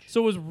 It's huge.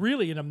 So it was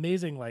really an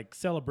amazing like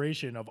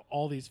celebration of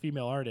all these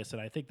female artists,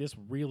 and I think this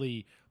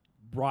really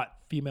brought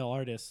female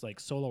artists, like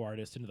solo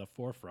artists, into the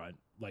forefront.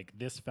 Like,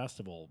 this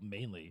festival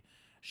mainly,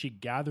 she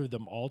gathered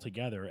them all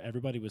together.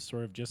 Everybody was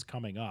sort of just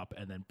coming up,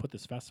 and then put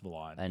this festival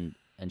on.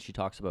 And she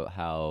talks about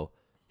how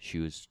she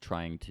was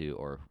trying to,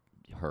 or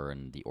her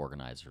and the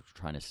organizer were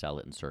trying to sell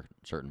it in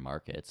certain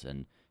markets,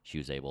 and she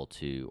was able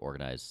to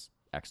organize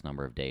X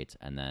number of dates,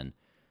 and then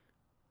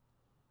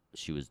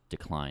she was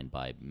declined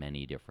by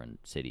many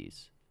different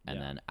cities.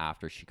 And then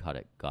after she got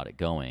it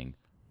going,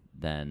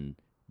 then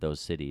those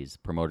cities,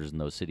 promoters in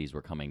those cities,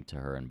 were coming to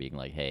her and being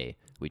like, "Hey,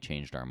 we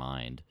changed our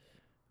mind.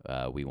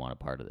 We want a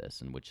part of this,"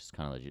 and which is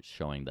kind of like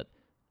showing that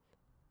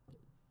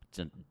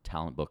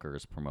talent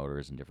bookers,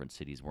 promoters in different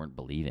cities weren't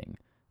believing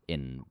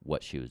in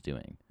what she was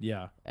doing.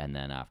 Yeah. And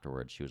then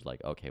afterwards, she was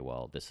like, "Okay,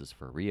 well, this is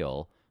for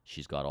real.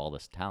 She's got all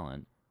this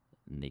talent."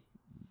 And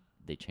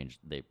they changed.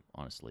 They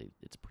honestly,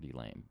 it's pretty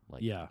lame.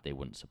 Like, they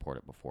wouldn't support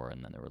it before,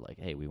 and then they were like,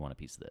 "Hey, we want a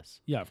piece of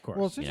this." Yeah, of course.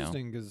 Well, it's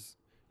interesting because,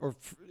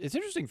 it's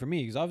interesting for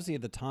me because obviously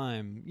at the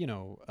time,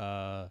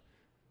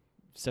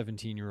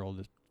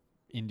 17-year-old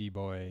indie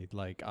boy,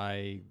 like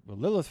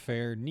Lilith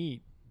Fair,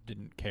 neat,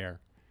 didn't care.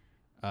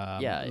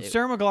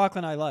 Sarah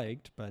McLachlan I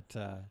liked, but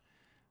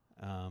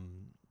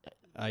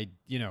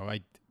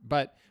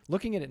but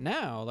looking at it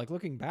now, like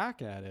looking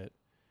back at it,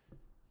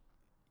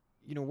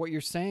 what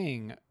you're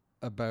saying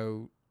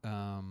about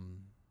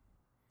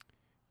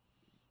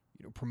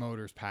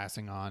promoters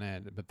passing on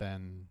it, but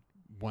then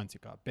once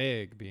it got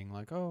big, being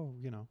like,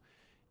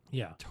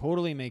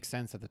 totally makes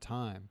sense at the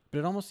time, but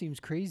it almost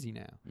seems crazy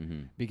now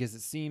because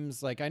it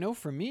seems like, I know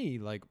for me,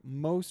 like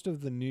most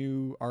of the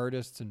new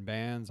artists and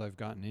bands I've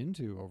gotten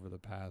into over the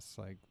past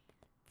like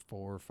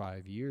 4 or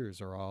 5 years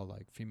are all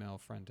like female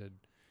fronted.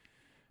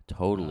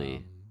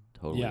 Totally.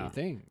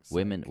 Things.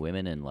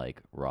 Women in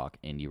like rock,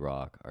 indie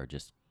rock, are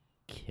just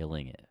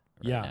killing it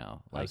right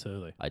now. Like,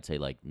 absolutely. I'd say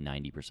like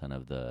 90%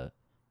 of the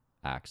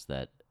acts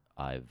that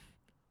I've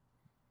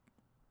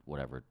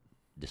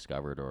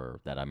discovered or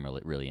that I'm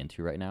really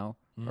into right now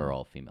are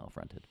all female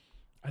fronted.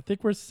 I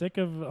think we're sick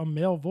of a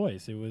male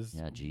voice. It was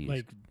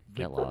like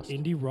Get lost.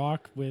 indie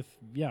rock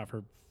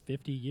for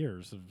 50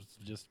 years of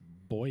just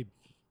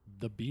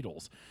the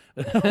Beatles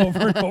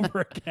over and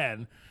over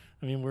again.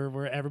 I mean,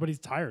 we're everybody's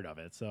tired of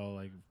it. So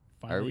like,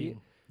 finally,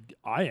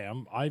 I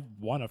am. I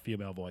want a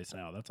female voice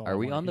now. That's all. Are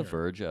we on the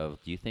verge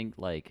of? Do you think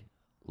like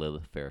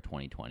Lilith Fair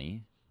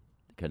 2020?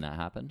 Can that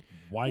happen?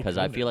 Why? Because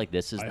I feel like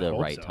this is the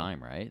right so.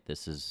 time, right?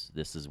 This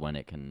is when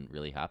it can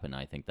really happen.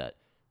 I think that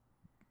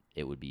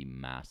it would be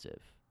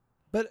massive.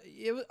 But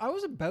I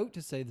was about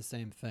to say the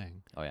same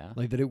thing. Oh yeah,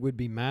 like that it would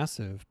be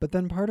massive. But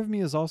then part of me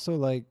is also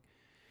like,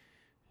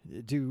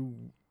 do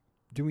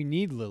we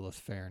need Lilith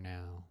Fair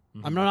now?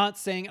 Mm-hmm. I'm not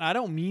saying, I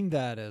don't mean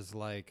that as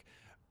like,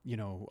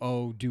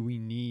 do we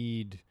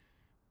need,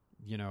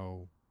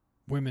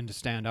 women to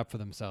stand up for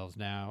themselves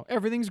now?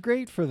 Everything's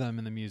great for them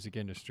in the music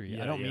industry.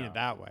 I don't mean it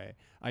that way.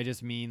 I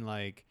just mean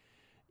like,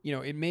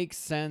 it makes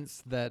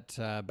sense that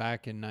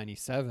back in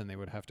 97 they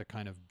would have to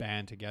kind of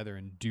band together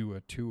and do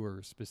a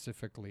tour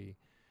specifically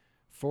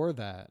for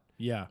that.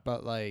 Yeah.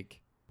 But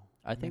like,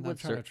 I think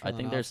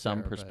there's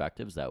some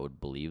perspectives that would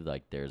believe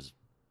like there's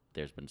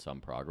been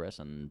some progress,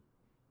 and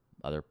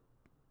other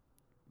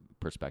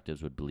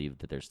perspectives would believe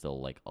that there's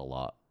still like a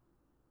lot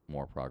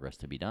more progress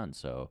to be done.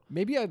 So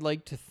maybe I'd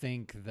like to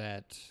think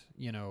that,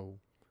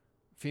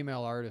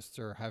 female artists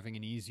are having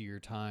an easier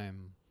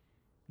time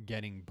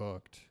getting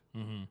booked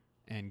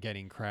and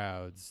getting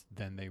crowds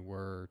than they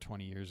were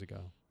 20 years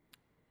ago.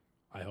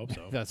 I hope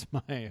so. That's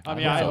my,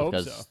 I hope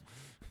so.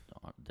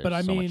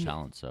 There's so much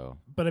talent. So,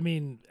 but I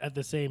mean, at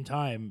the same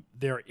time,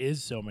 there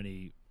is so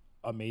many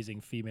amazing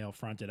female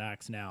fronted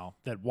acts now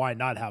that why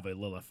not have a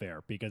Lilith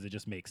Fair? Because it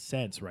just makes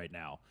sense right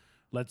now.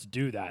 Let's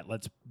do that.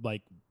 Let's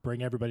like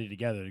bring everybody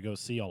together to go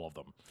see all of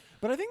them.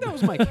 But I think that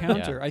was my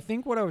counter. I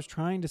think what I was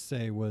trying to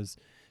say was,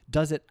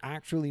 does it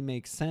actually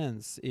make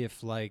sense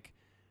if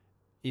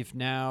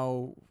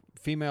now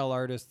female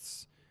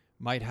artists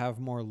might have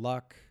more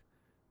luck,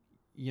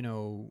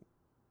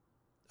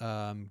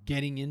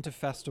 getting into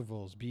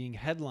festivals, being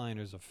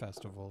headliners of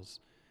festivals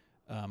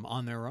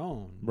on their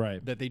own,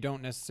 right? That they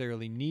don't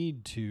necessarily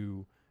need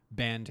to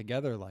band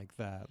together like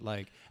that.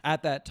 Like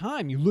at that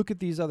time, you look at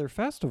these other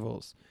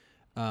festivals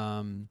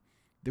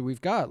that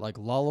we've got, like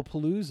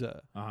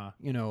Lollapalooza,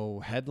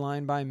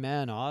 headlined by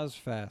men,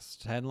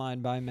 Ozfest,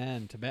 headlined by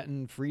men,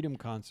 Tibetan Freedom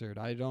Concert.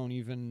 I don't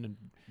even...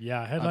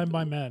 Yeah, headlined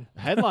by men.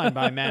 Headlined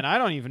by men. I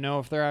don't even know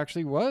if there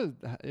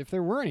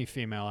were any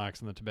female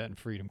acts in the Tibetan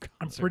Freedom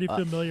Concert. I'm pretty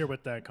familiar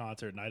with that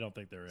concert, and I don't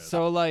think there is.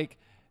 So, like,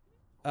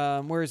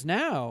 whereas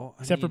now...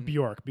 Except for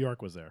Bjork.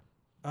 Bjork was there.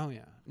 Oh,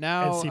 yeah.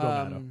 Now,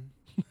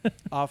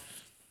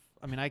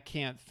 and I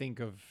can't think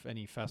of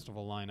any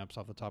festival lineups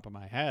off the top of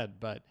my head,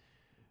 but...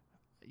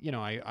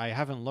 I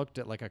haven't looked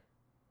at like a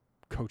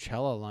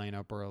Coachella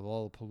lineup or a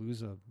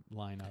Lollapalooza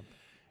lineup.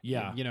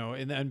 Yeah.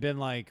 And been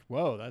like,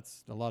 whoa,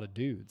 that's a lot of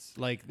dudes.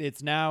 Like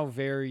it's now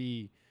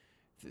very,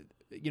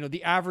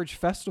 the average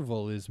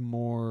festival is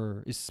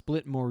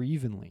split more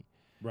evenly.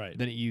 Right.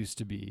 Than it used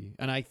to be.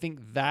 And I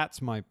think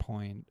that's my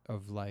point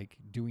of like,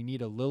 do we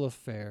need a Lilith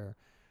Fair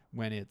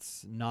when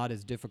it's not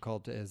as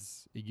difficult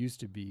as it used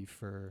to be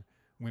for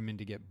women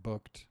to get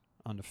booked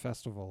on the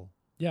festival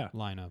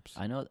lineups?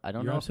 I don't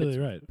You're know absolutely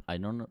if right. I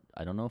don't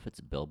know if it's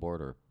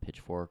Billboard or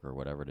Pitchfork or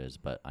whatever it is,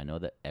 but I know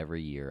that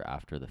every year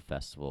after the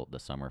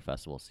summer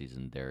festival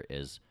season, there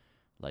is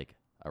like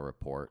a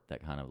report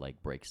that kind of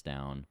like breaks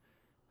down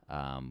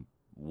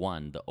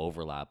the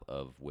overlap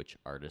of which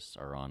artists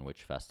are on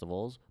which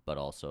festivals, but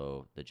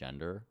also the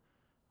gender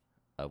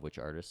of which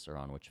artists are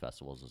on which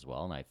festivals as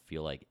well. And I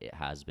feel like it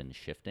has been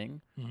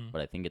shifting,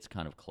 but I think it's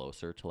kind of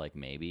closer to like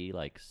maybe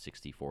like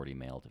 60-40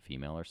 male to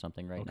female or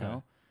something right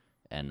now.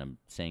 And I'm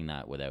saying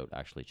that without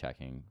actually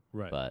checking.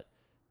 Right. But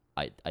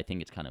I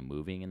think it's kind of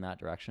moving in that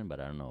direction, but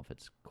I don't know if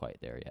it's quite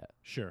there yet.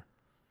 Sure.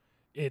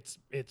 It's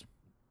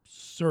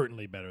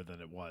certainly better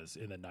than it was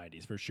in the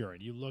 90s, for sure.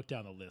 And you look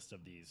down the list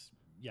of these,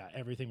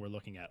 everything we're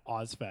looking at.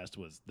 Ozfest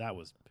was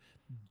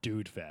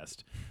dude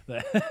fest.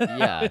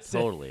 Yeah,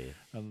 totally.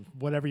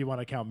 Whatever you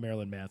want to count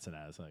Marilyn Manson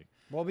as.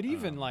 But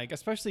even like,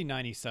 especially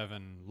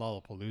 97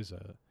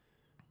 Lollapalooza,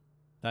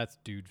 that's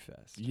dude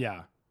fest.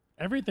 Yeah.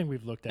 Everything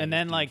we've looked at. And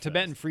then like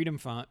Tibetan Freedom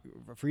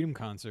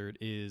Concert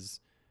is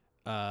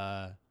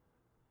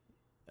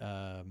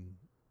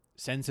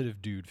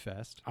sensitive dude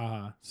fest.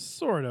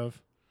 Sort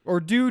of. Or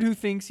dude who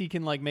thinks he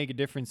can like make a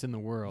difference in the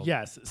world.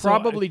 Yes.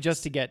 Probably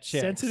just to get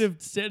chicks.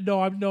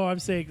 I'm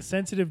saying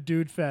sensitive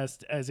dude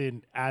fest as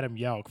in Adam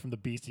Yauch from the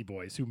Beastie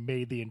Boys, who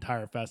made the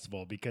entire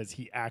festival because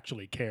he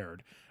actually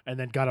cared and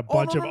then got a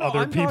bunch of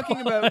other people. I'm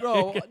talking about,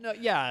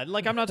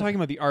 like I'm not talking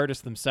about the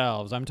artists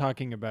themselves. I'm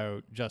talking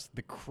about just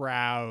the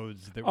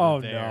crowds that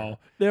were there.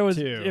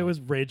 It was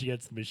Rage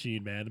Against the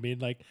Machine, man. I mean,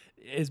 like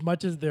as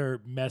much as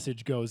their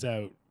message goes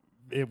out,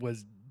 it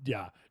was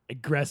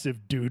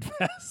aggressive dude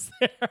fest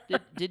there.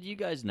 Did you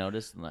guys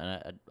notice?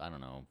 And I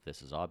don't know if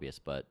this is obvious,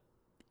 but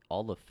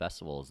all the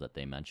festivals that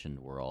they mentioned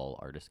were all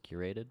artist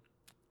curated.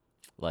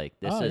 Like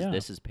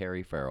this is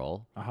Perry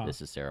Farrell.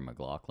 This is Sarah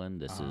McLachlan.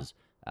 This is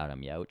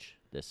Adam Yauch.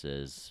 This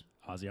is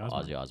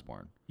Ozzy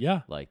Osbourne.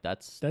 Yeah, like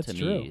that's to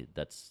true. Me.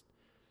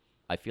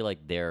 I feel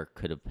like there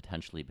could have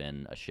potentially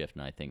been a shift,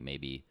 and I think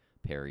maybe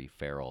Perry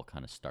Farrell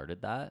kind of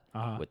started that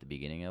with the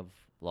beginning of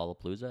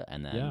Lollapalooza,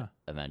 and then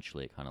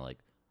eventually it kind of like,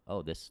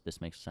 oh, this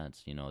makes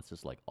sense. You know, it's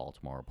just like all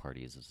tomorrow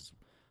parties. This is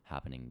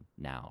happening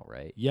now,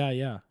 right?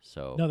 Yeah.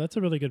 So no, that's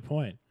a really good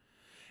point.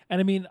 And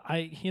I mean,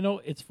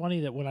 it's funny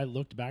that when I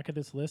looked back at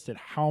this list at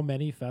how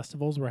many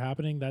festivals were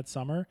happening that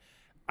summer,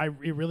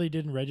 it really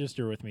didn't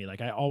register with me.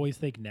 Like I always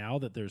think now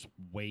that there's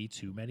way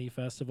too many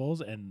festivals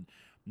and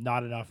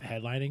not enough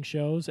headlining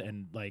shows,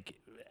 and like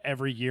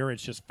every year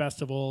it's just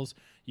festivals.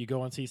 You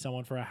go and see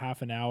someone for a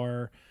half an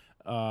hour.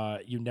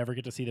 You never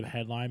get to see them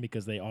headline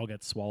because they all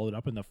get swallowed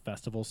up in the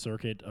festival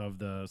circuit of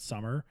the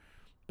summer.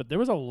 But there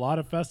was a lot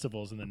of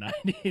festivals in the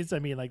 90s. I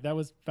mean, like that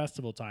was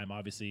festival time,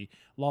 obviously.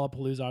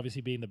 Lollapalooza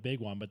obviously being the big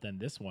one, but then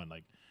this one,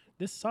 like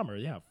this summer,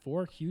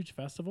 4 huge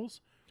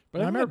festivals.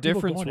 But I remember the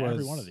difference was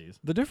every one of these.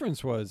 The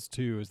difference was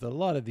too is that a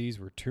lot of these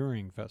were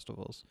touring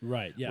festivals,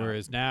 right? Yeah.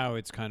 Whereas now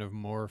it's kind of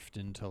morphed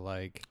into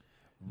like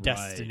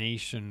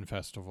destination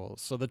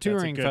festivals. So the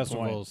touring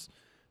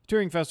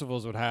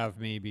festivals would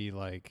have maybe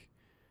like,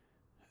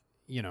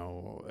 I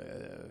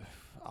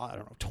don't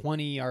know,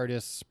 20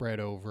 artists spread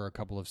over a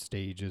couple of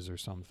stages or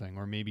something,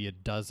 or maybe a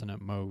dozen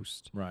at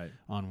most, right,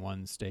 on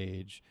one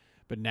stage.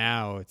 But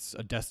now it's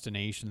a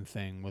destination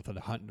thing with a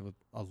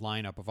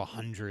lineup of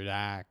 100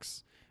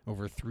 acts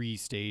over 3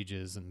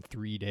 stages in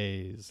 3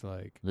 days.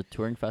 Like the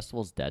touring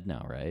festival's dead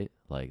now, right?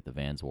 Like the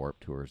Vans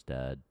Warped Tour's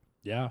dead.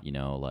 Yeah.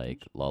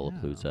 Like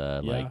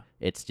Lollapalooza, like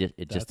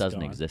it just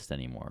doesn't exist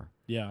anymore.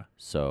 Yeah.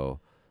 So,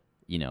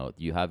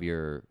 you have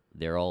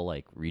they're all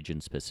like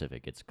region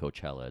specific. It's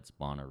Coachella, it's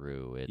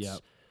Bonnaroo,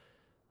 it's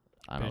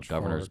I don't know,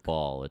 Governor's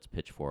Ball, it's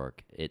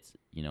Pitchfork. It's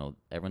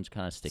everyone's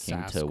kind of sticking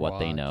Sasquatch. to what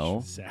they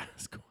know.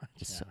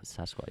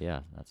 Sasquatch. Yeah,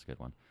 that's a good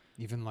one.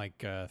 Even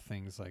like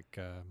things like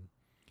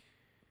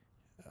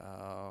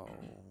the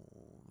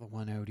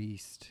one out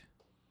east.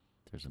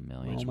 There's a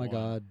million. Oh my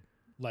God.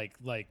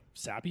 Like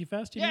Sappy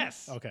Fest?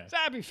 Yes. Mean? Okay.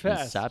 Sappy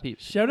Fest.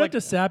 Shout out to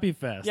Sappy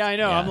Fest. Yeah, I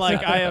know. Yeah, I'm like,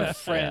 Sappy I have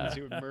Fest, friends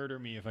who would murder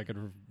me if I could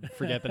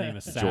forget the name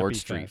of Sappy George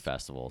Fest. Street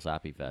Festival,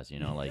 Sappy Fest.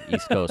 Like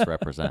East Coast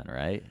represent,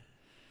 right?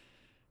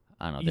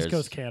 I don't know. East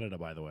Coast Canada,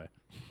 by the way.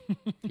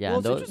 Yeah.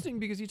 Well, it's interesting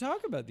because you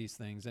talk about these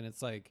things, and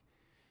it's like,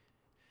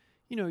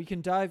 you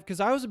can dive.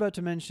 Because I was about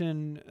to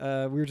mention,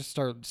 we were to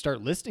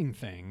start listing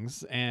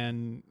things,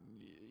 and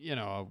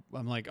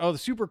I'm like, oh, the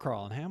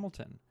Supercrawl in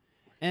Hamilton.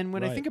 And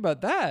when I think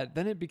about that,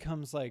 then it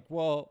becomes like,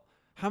 well,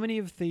 how many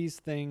of these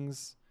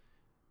things,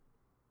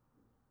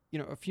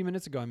 a few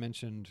minutes ago I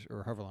mentioned,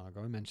 or however long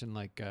ago I mentioned,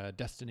 like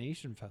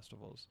destination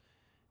festivals.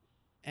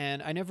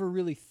 And I never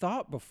really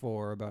thought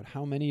before about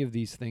how many of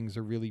these things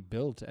are really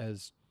built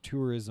as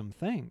tourism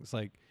things.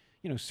 Like,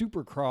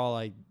 Supercrawl,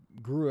 I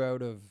grew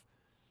out of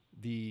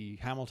the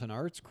Hamilton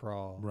Arts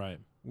Crawl, right?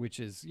 Which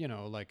is,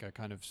 like a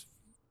kind of,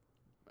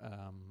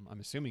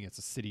 I'm assuming it's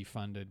a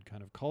city-funded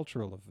kind of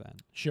cultural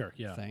event. Sure,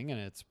 yeah. Thing, and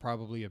it's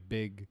probably a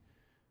big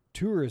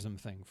tourism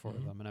thing for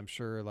them. And I'm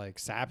sure like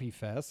Sappy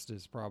Fest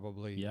is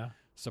probably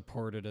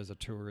supported as a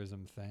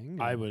tourism thing.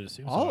 I would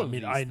assume all so. of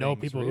these I know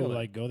things people who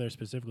like go there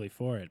specifically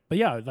for it. But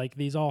yeah, like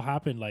these all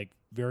happen like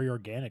very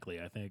organically.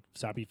 I think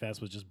Sappy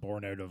Fest was just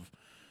born out of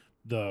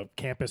the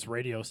campus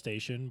radio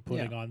station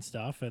putting on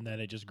stuff, and then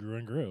it just grew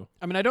and grew.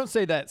 I mean, I don't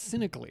say that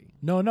cynically.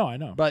 No, I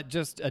know. But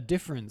just a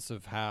difference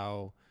of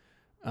how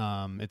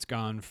it's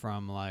gone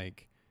from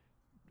like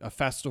a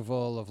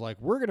festival of like,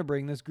 we're going to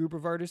bring this group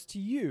of artists to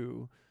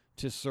you,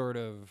 to sort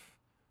of,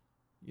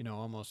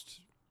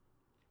 almost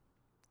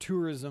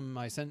tourism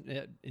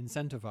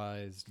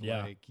incentivized,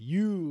 like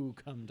you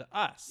come to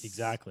us.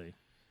 Exactly.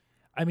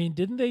 I mean,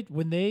 didn't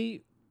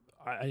they,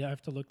 I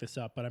have to look this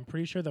up, but I'm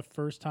pretty sure the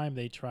first time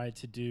they tried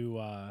to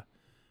do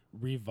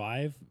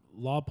revive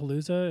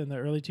Lollapalooza in the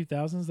early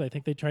 2000s, I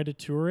think they tried to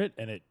tour it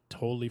and it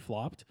totally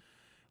flopped.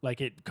 Like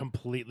it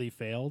completely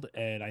failed,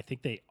 and I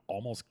think they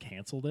almost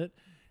canceled it.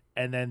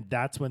 And then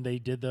that's when they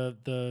did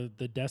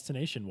the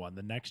destination one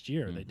the next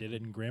year. Mm-hmm. They did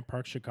it in Grant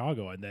Park,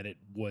 Chicago, and then it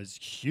was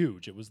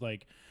huge. It was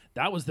like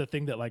that was the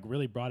thing that like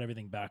really brought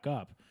everything back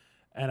up.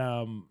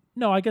 And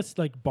no, I guess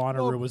like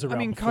Bonnaroo was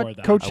around before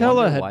that.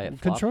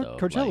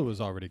 Coachella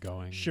was already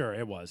going. Sure,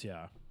 it was,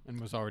 yeah, and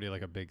was already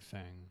like a big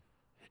thing.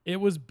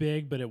 It was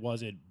big, but it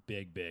wasn't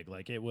big.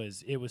 Like it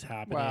was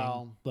happening.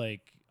 Well,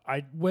 like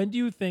when do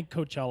you think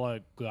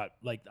Coachella got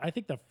like? I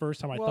think the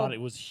first time I thought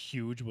it was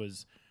huge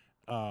was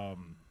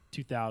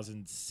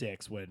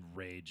 2006 when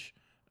Rage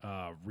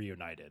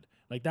reunited.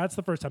 Like that's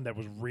the first time that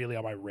was really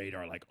on my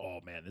radar. Like, oh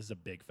man, this is a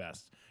big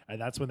fest, and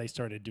that's when they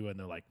started doing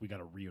the like we got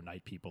to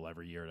reunite people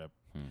every year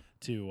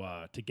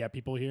to get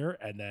people here,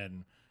 and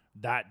then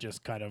that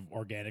just kind of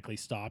organically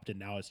stopped, and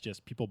now it's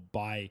just people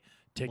buy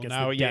tickets.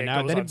 Now, the day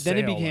now goes then on it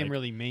sale, became like-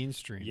 really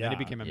mainstream. Then Yeah. it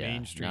became a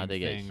mainstream Now they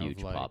get thing huge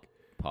of like,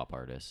 pop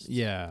artists.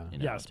 Yeah. you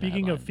know, Yeah, to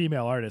speaking of headline.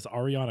 female artists,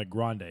 Ariana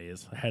Grande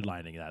is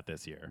headlining that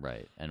this year.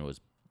 Right, and it was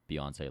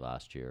Beyonce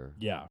last year.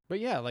 Yeah, But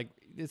yeah, like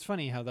it's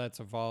funny how that's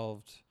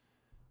evolved.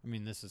 I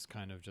mean, this is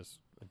kind of just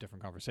a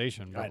different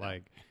conversation, I but know.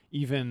 like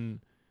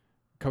even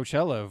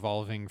Coachella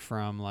evolving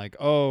from like,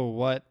 oh,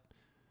 what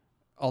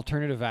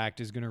alternative act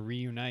is going to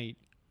reunite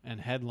and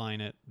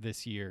headline it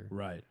this year?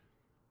 right.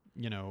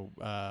 You know,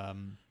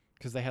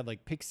 because they had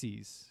like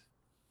Pixies,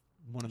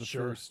 one of the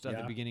Sure, first at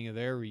yeah. the beginning of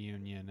their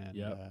reunion, and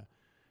Yep.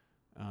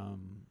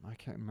 I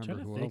can't remember Trying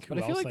to who think else, but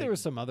who I feel else, like there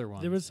was some other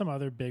ones. There was some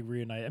other big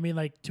reunite. I mean,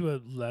 like to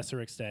a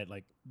lesser extent,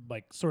 like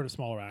sort of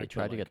smaller acts. They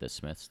tried but, to like, get the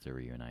Smiths to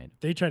reunite.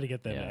 They try to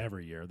get them Yeah.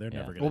 every year. They're Yeah.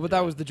 never gonna. well, but do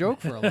that it. was the joke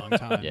for a long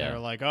time. Yeah. They were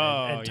like, And-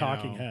 oh, and you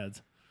Talking know.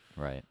 Heads.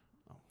 Right.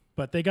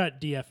 But they got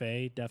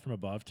DFA, Death from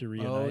Above, to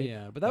reunite. Oh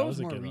yeah, but that, That was was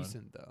a more good one.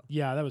 recent though.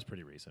 Yeah, that was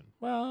pretty recent.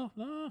 Well,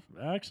 no,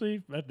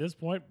 actually, at this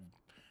point,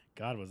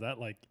 God, was that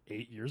like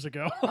 8 years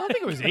ago? I don't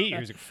think it was 8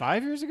 years ago,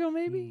 5 years ago,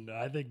 maybe.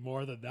 I think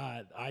more than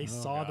that. I Oh,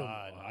 saw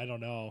God. them. I don't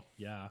know.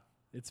 Yeah,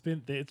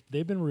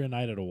 they've been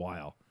reunited a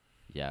while.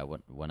 Yeah,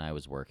 when I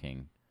was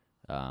working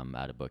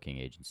at a booking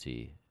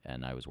agency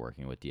and I was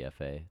working with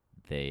DFA,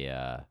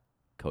 they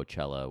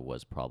Coachella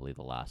was probably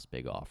the last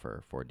big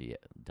offer for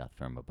Death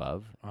from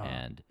Above, Uh-huh.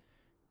 and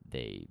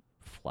they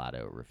flat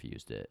out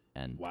refused it.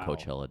 And Wow.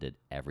 Coachella did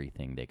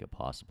everything they could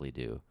possibly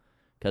do,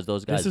 because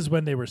those guys This is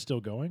when they were still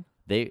going.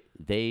 they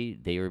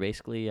were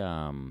basically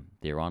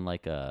they were on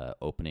like a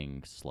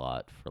opening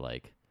slot for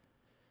like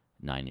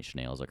Nine Inch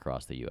Nails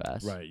across the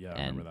U.S. Right, yeah, I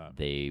and remember that.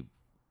 they,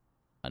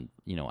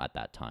 you know, at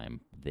that time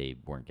they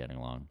weren't getting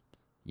along.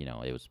 You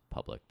know, it was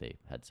public. They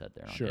had said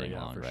they're not Sure, getting yeah,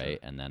 along, for right? sure.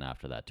 And then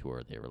after that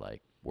tour, they were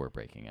like, "We're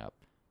breaking up,"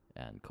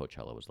 and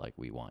Coachella was like,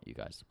 "We want you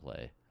guys to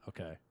play,"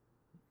 Okay.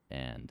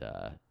 and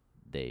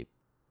they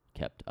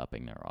kept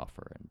upping their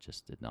offer and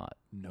just did not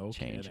No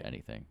change kidding.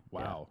 anything. Yeah.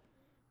 Wow.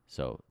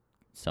 So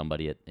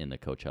somebody in the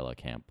Coachella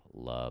camp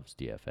loves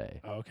DFA.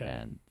 Okay.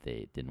 And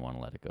they didn't want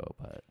to let it go,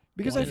 but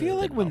Because Well, I feel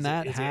it like didn't when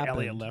help. that Is it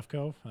Elliot happened,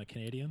 Lefko, a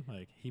Canadian?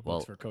 Like he well,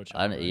 books for Coachella.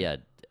 I don't- right? yeah,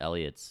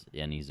 Elliot's,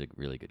 and he's a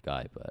really good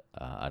guy, but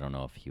I don't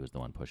know if he was the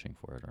one pushing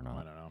for it or I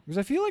not. don't know. because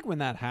I feel like when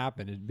that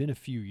happened, it'd been a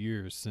few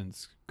years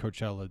since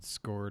Coachella had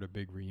scored a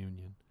big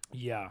reunion.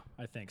 Yeah,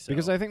 I think so.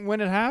 Because I think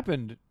when it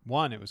happened,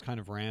 one, it was kind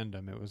of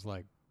random. It was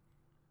like,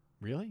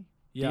 really?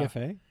 yeah,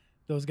 DFA?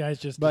 those guys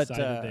just But,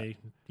 decided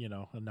they,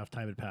 enough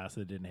time had passed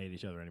that they didn't hate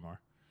each other anymore.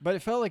 But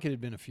it felt like it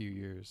had been a few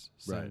years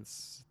Right.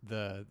 since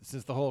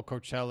the whole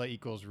Coachella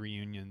equals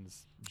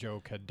reunions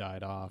joke had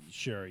died off.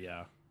 Sure,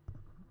 yeah.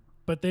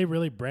 But they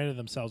really branded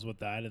themselves with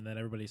that, and then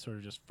everybody sort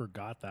of just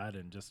forgot that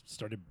and just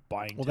started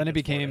buying. Well, then it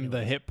tickets for became the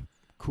anyways. hip,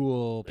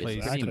 cool It's, place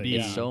Exactly, to be.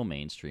 it's yeah. so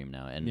mainstream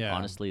now, and Yeah.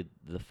 honestly,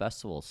 the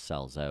festival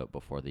sells out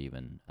before they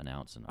even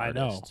announce an I artist.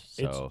 know.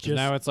 So It's 'Cause just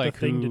now it's like the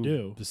thing to who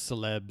do. the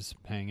celebs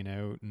hanging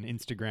out and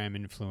Instagram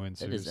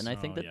influencers. it is, and I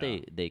think Oh, that yeah.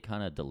 they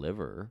kind of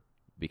deliver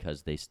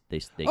because they Oh,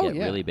 get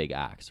yeah. really big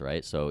acts,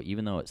 right? So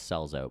even though it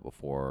sells out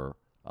before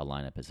a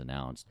lineup is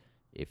announced,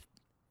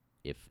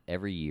 if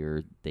every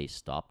year they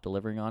stop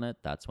delivering on it,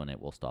 that's when it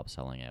will stop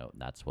selling out,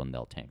 and that's when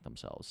they'll tank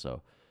themselves.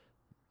 So,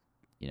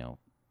 you know,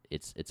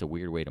 it's a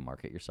weird way to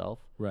market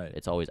yourself. Right.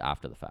 It's always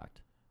after the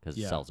fact because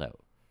Yeah. it sells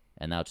out,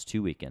 and now it's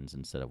 2 weekends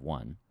instead of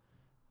one,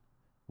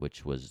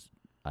 which was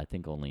I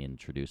think only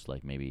introduced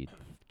like maybe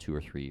 2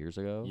 or 3 years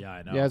ago. Yeah,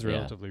 I know. Yeah, it's Yeah.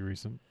 relatively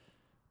recent.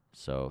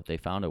 So they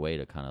found a way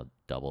to kind of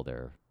double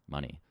their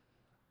money.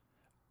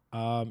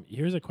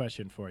 Here's a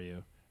question for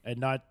you,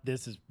 and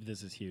this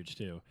is huge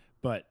too.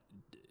 But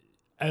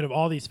out of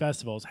all these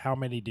festivals, how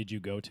many did you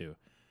go to?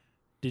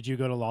 Did you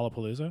go to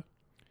Lollapalooza?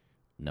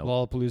 No,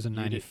 Lollapalooza did.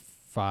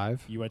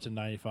 95. You went to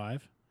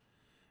 95.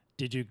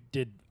 Did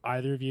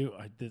either of you?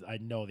 I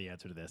know the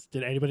answer to this.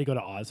 Did anybody go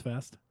to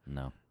Ozfest?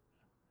 no.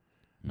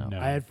 No.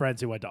 I had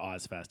friends who went to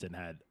Ozfest and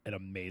had an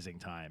amazing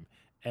time.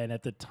 And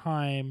at the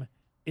time,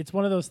 it's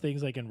one of those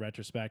things like in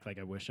retrospect, like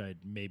I wish I'd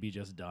maybe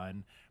just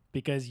done,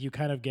 because you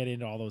kind of get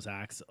into all those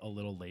acts a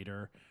little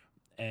later.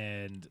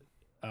 And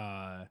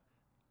I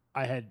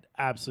had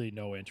absolutely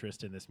no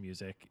interest in this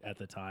music at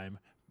the time,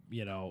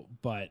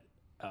 but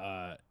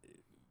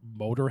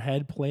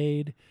Motorhead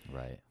played.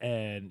 Right.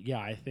 And yeah,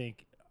 I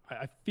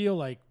feel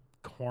like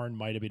Korn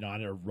might have been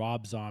on it, or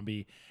Rob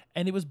Zombie,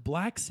 and it was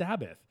Black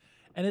Sabbath.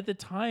 And at the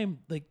time,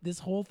 like this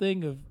whole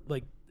thing of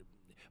like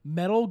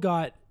metal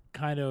got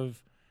kind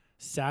of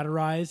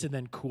satirized and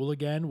then cool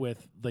again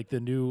with like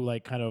the new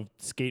like kind of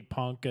skate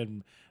punk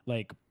and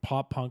like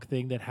pop punk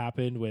thing that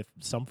happened with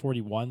Sum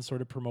 41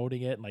 sort of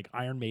promoting it, and like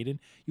Iron Maiden.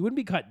 You wouldn't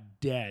be caught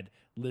dead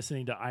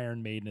listening to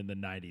Iron Maiden in the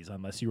 90s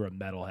unless you were a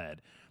metalhead.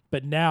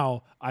 But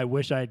now I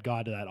wish I had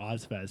gone to that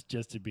Ozfest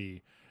just to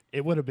be,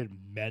 it would have been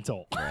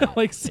mental. Right.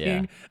 Like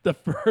seeing Yeah. the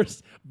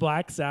first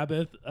Black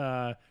Sabbath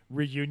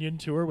reunion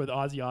tour with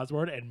Ozzy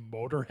Osbourne and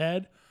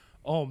Motorhead.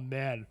 Oh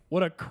man,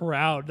 what a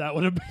crowd that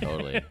would have been.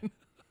 Totally.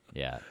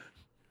 Yeah.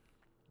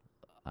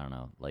 I don't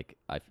know. Like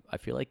I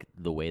feel like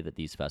the way that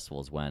these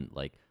festivals went,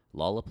 like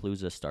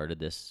Lollapalooza started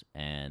this,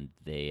 and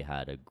they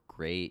had a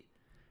great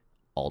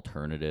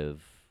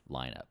alternative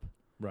lineup.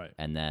 Right.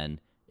 And then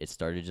it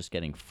started just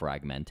getting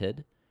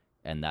fragmented,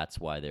 and that's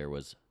why there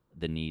was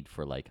the need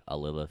for like a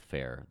Lilith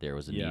Fair. There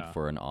was a need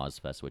for an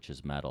Ozfest, which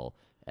is metal.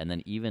 And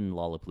then even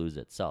Lollapalooza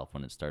itself,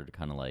 when it started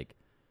kind of like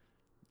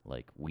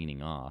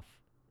weaning off,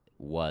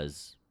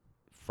 was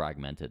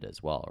fragmented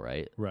as well,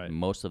 right? Right.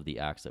 Most of the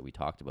acts that we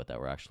talked about that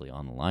were actually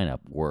on the lineup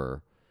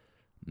were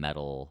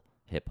metal,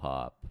 hip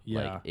hop.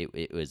 Yeah. Like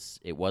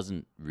it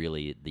wasn't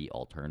really the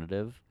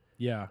alternative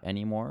Yeah.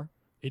 anymore.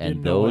 It And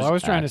didn't know. those Well, I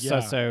was trying to Yeah.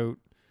 suss out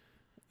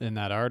in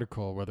that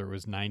article whether it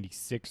was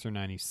 96 or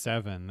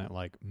 97 that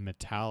like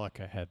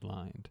Metallica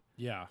headlined.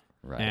 Yeah.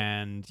 Right.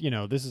 And, you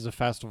know, this is a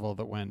festival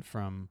that went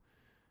from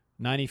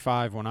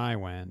 95 when I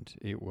went.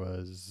 It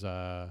was,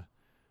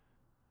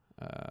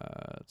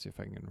 let's see if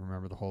I can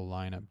remember the whole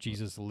lineup.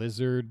 Jesus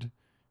Lizard,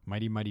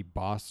 Mighty Mighty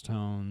Boss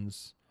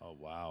Tones. Oh,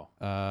 wow.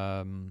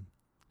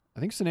 I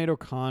think Sinead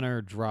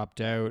O'Connor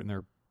dropped out and they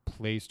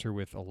replaced her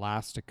with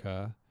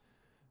Elastica,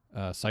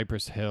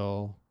 Cypress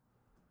Hill,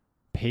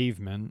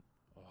 Pavement,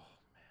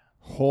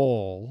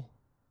 Hole.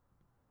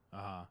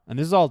 Uh-huh. And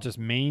this is all just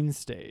main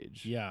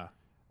stage. Yeah.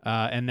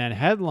 And then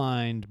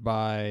headlined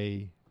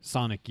by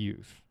Sonic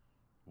Youth.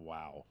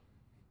 Wow.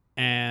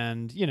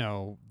 And, you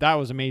know, that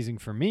was amazing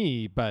for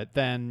me. But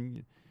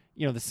then,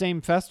 you know, the same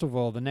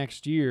festival the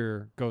next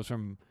year goes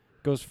from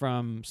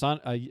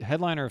a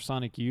headliner of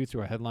Sonic Youth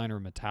to a headliner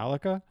of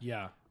Metallica.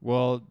 Yeah.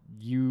 Well,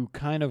 you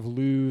kind of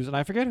lose. And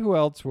I forget who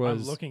else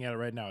was. I'm looking at it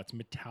right now. It's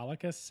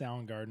Metallica,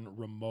 Soundgarden,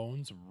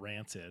 Ramones,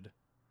 Rancid,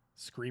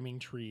 Screaming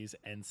Trees,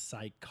 and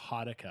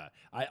Psychotica.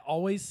 I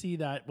always see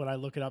that when I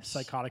look it up,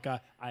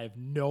 Psychotica. I have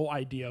no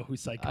idea who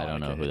Psychotica is. I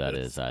don't know who that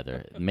is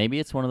either. Maybe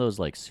it's one of those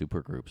like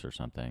super groups or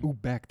something. Ooh,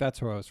 Beck. That's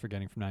who I was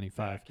forgetting from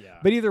 95. Beck, yeah.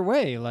 But either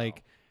way,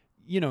 like,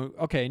 you know,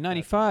 okay,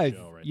 95,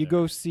 show right you there.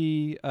 go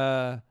see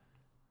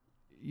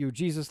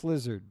Jesus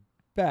Lizard,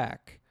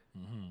 Beck,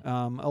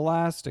 Mm-hmm.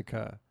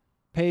 Elastica,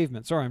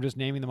 Pavement. Sorry, I'm just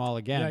naming them all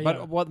again. Yeah, but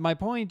yeah. what my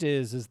point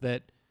is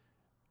that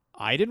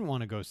I didn't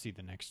want to go see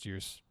the next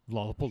year's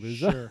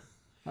Lollapalooza. Sure.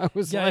 I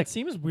was Yeah, like, it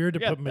seems weird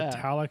to forget put that.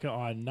 Metallica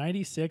on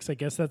 96. I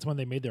guess that's when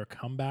they made their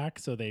comeback,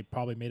 so they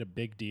probably made a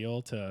big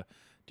deal to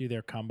do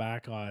their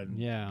comeback on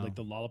Yeah. like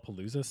the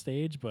Lollapalooza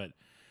stage. But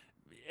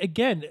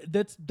again,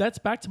 that's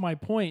back to my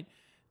point.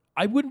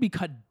 I wouldn't be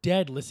cut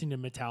dead listening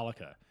to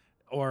Metallica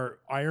or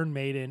Iron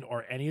Maiden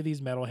or any of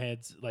these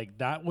metalheads. Like,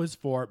 that was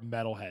for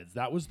metalheads.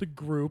 That was the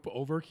group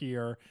over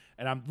here,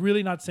 and I'm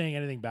really not saying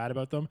anything bad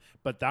about them,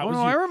 but that oh was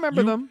no, I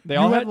remember them. They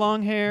you all had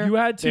long hair. you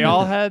had to- They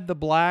all had the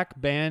black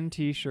band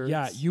T-shirts.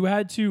 Yeah, you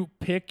had to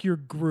pick your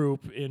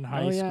group in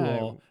high Oh, yeah.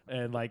 school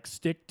and like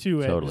stick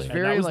to it. Totally. And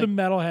Very, that was the like-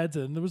 metalheads,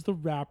 and there was the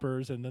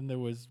rappers, and then there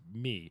was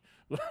me,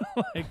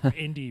 like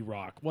indie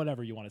rock,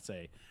 whatever you want to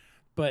say.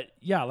 But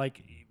yeah,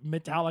 like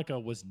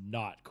Metallica was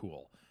not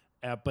cool,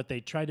 but they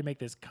tried to make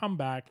this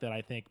comeback that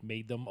I think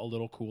made them a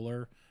little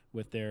cooler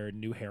with their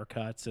new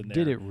haircuts and their,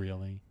 Did it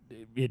really?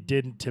 it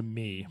didn't to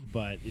me,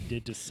 but it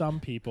did to some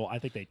people. I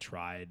think they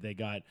tried. They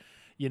got,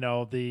 you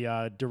know,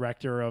 the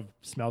director of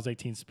Smells Like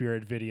Teen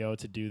Spirit video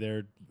to do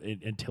their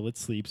Until It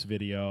Sleeps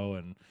video,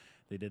 and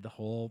they did the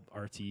whole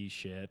artsy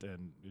shit,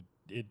 and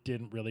it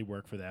didn't really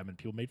work for them, and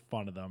people made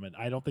fun of them, and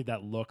I don't think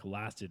that look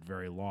lasted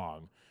very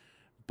long.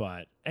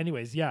 But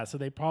anyways, yeah, so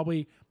they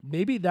probably,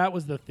 maybe that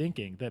was the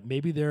thinking, that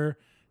maybe they're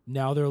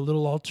a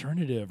little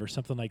alternative or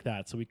something like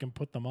that, so we can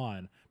put them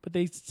on. But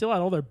they still had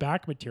all their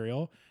back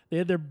material. They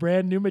had their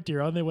brand new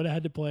material, and they would have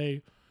had to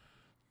play,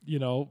 you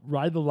know,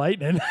 Ride the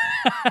Lightning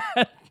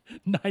at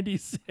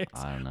 96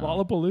 I don't know.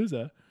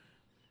 Lollapalooza.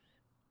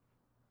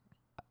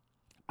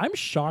 I'm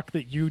shocked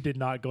that you did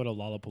not go to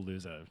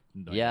Lollapalooza.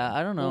 Yeah,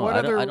 I don't know. What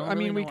I don't, other- I don't I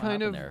really mean, we know what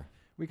kind happened of- there.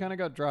 We kind of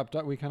got dropped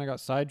up. We kind of got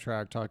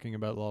sidetracked talking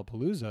about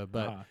Lollapalooza.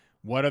 But Uh-huh.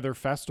 what other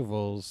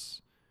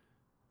festivals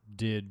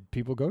did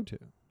people go to?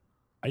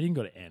 I didn't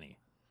go to any.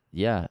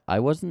 Yeah, I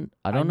wasn't.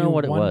 I don't knew know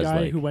what it one was.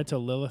 guy Like, who went to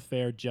Lilith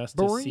Fair just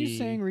But to weren't see. you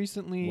saying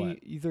recently what?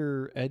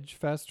 either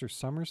Edgefest or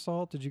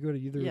Somersault? Did you go to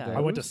either Yeah. of those? I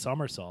went to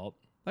Somersault.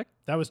 Like-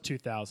 That was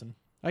 2000.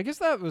 I guess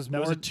that was That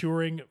more, was a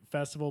touring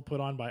festival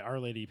put on by Our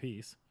Lady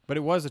Peace. but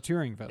it was a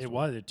touring festival. It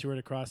was. It toured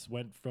across,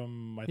 went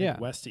from, I think, Yeah.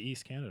 west to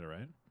east Canada,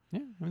 right? Yeah,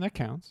 I mean that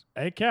counts.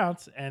 It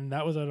counts. And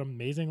that was an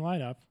amazing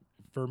lineup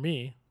for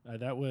me.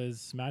 That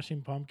was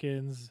Smashing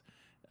Pumpkins,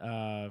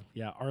 Our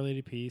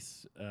Lady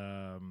Peace,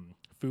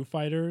 Foo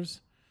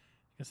Fighters.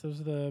 I guess those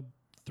are the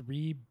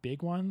three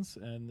big ones.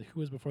 And who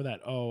was before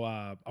that? Oh,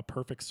 A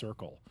Perfect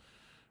Circle.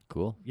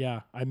 cool.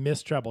 Yeah, I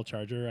missed Treble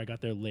Charger. I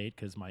got there late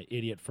because my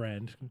idiot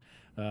friend.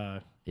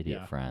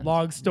 Idiot friend.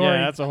 Long story.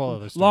 Yeah, that's a whole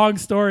other story. Long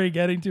story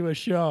getting to a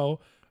show.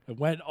 I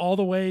went all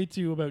the way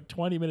to about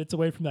 20 minutes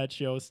away from that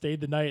show,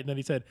 stayed the night, and then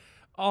he said,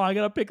 "Oh, I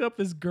got to pick up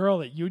this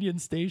girl at Union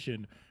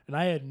Station." And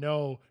I had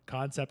no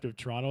concept of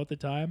Toronto at the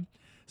time.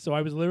 So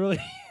I was literally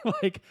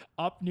like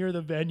up near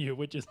the venue,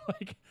 which is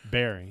like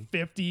Barry.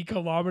 50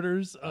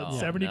 kilometers, Oh,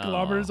 70 no.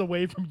 kilometers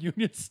away from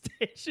Union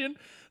Station.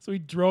 So we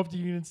drove to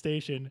Union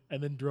Station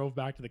and then drove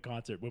back to the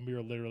concert when we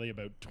were literally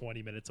about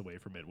 20 minutes away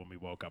from it when we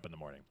woke up in the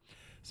morning.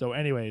 So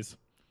anyways,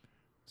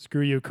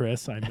 screw you,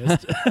 Chris. I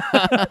missed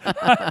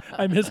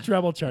I missed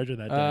Treble Charger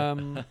that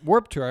day.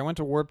 Warp Tour. I went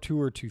to Warp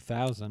Tour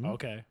 2000.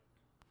 Okay.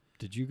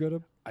 Did you go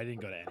to? I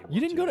didn't go to any. You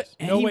didn't go to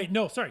No, any- wait.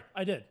 No, sorry.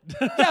 I did.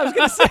 Yeah, I was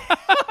gonna say.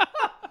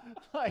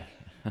 Like,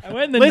 I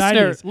went in the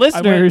Listener- 90s.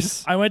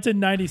 listeners. I went to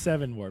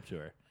 97 Warp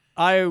Tour.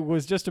 I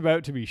was just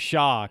about to be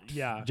shocked.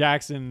 Yeah.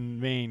 Jackson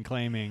Maine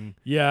claiming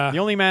Yeah. the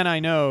only man I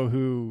know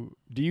who.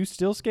 Do you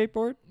still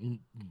skateboard?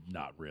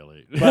 Not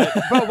really.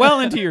 But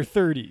well into your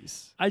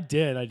 30s. I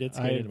did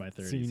skate I've into my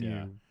 30s. seen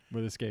Yeah. you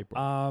with a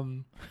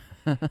skateboard.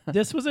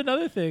 This was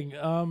another thing.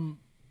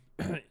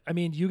 I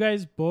mean, you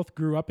guys both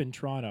grew up in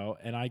Toronto,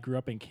 and I grew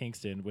up in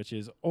Kingston, which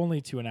is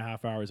only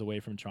 2.5 hours away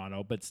from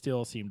Toronto, but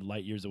still seemed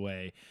light years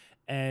away.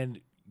 And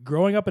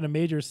growing up in a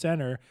major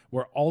center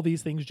where all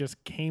these things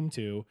just came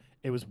to,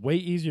 it was way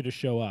easier to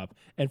show up.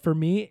 And for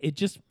me, it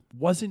just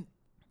wasn't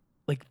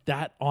like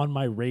that on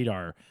my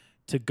radar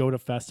to go to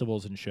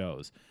festivals and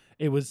shows.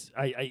 It was,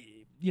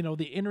 you know,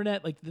 the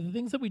internet, like the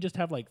things that we just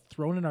have like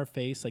thrown in our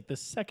face, like the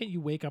second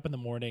you wake up in the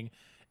morning,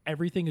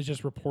 everything is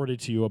just reported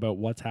to you about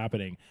what's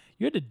happening.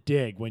 You had to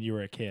dig when you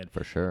were a kid.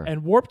 For sure.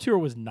 And Warp Tour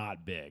was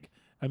not big.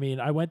 I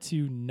mean, I went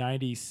to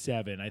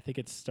 97. I think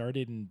it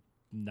started in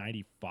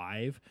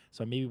 95.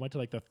 So I maybe went to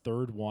like the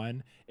third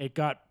one. It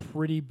got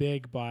pretty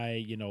big by,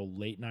 you know,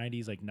 late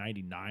 90s, like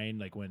 99,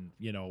 like when,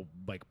 you know,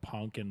 like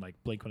punk and like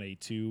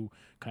Blink-182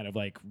 kind of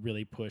like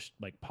really pushed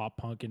like pop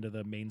punk into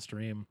the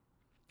mainstream.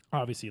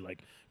 Obviously,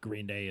 like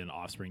Green Day and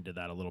Offspring did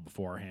that a little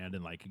beforehand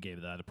and like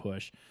gave that a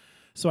push.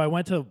 So I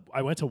went to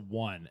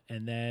one,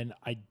 and then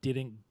I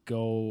didn't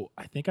go.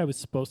 I think I was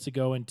supposed to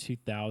go in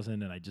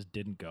 2000, and I just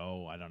didn't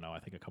go. I don't know. I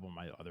think a couple of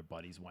my other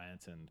buddies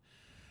went, and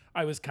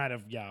I was kind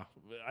of, yeah.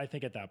 I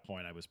think at that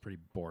point I was pretty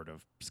bored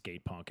of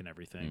skate punk and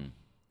everything.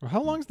 Well,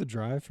 how long's the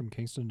drive from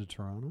Kingston to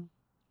Toronto?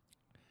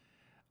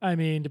 I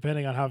mean,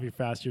 depending on how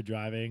fast you're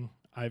driving,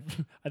 I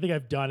think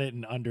I've done it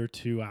in under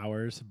 2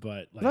 hours,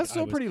 but like, That's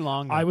still pretty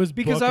long. I though. was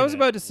because I booking was it.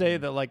 about to say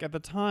that, like at the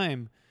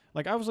time,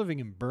 like I was living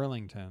in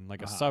Burlington,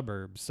 like a Uh-huh.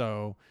 suburb,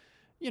 so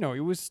you know it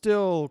was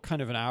still kind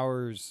of an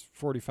hour's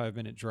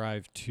 45-minute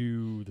drive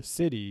to the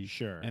city.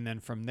 Sure. And then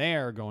from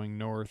there going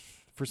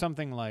north for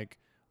something like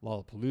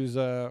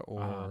Lollapalooza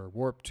or Uh-huh.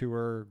 Warp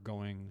Tour,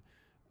 going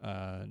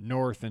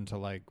north into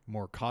like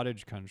more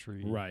cottage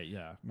country, Right.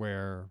 Yeah.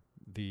 where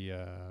the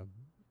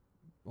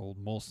old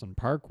Molson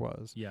Park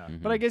was. Yeah.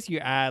 Mhm. But I guess you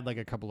add like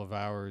a couple of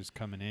hours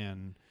coming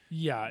in.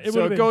 Yeah. So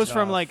would've it been goes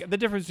from tough. like the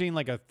difference between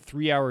like a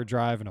 3-hour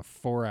drive and a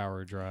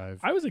 4-hour drive.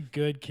 I was a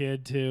good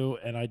kid too,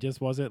 and I just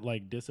wasn't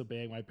like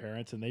disobeying my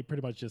parents, and they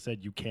pretty much just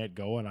said you can't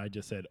go, and I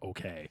just said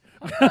okay.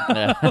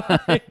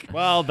 Like,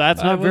 Well,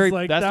 that's I not was very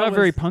like, that's that not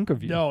very was- punk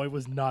of you. no, it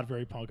was not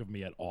very punk of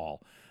me at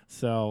all.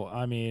 So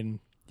I mean,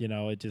 you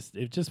know, it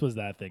just was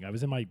that thing. I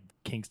was in my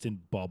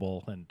Kingston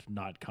bubble and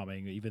not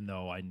coming, even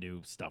though I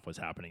knew stuff was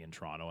happening in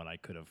Toronto, and I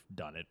could have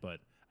done it, but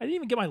I didn't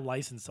even get my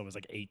license until I was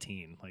like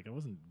 18. Like I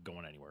wasn't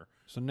going anywhere.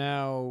 So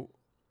now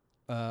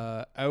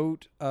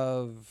out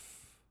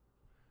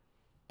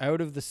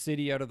of the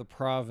city, out of the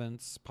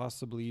province,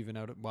 possibly even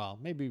out of, well,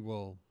 maybe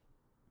we'll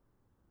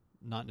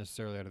not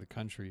necessarily out of the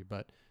country,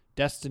 but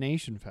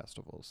destination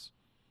festivals.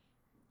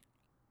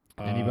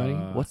 Anybody?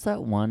 What's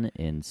that one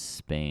in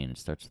Spain? It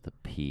starts with a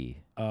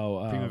P.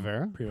 Oh,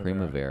 Primavera?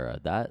 Primavera.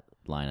 That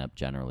lineup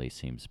generally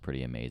seems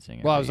pretty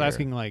amazing. Well, I every was year.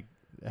 asking like,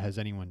 has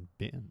anyone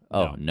been?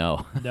 Oh,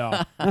 no. No,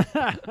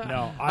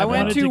 no. I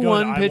went wanted to go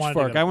one I wanted to go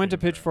Pitchfork. I went to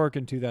Primavera. Pitchfork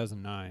in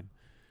 2009,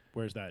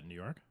 Where's that? New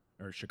York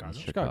or Chicago?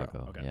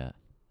 Chicago. Okay. Yeah.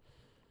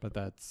 but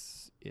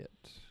that's it.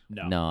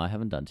 No, I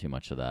haven't done too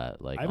much of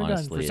that. Like I haven't done-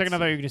 honestly, For a second, I it's-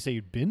 thought you were going to say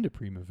you'd been to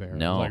Primavera.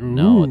 no, I was like,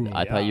 no. ooh.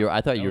 I thought yeah, you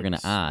that were gonna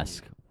would be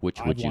ask which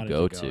I would you wanted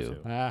go to to?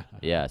 Ah.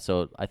 Yeah,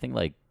 so I think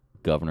like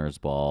Governor's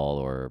Ball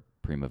or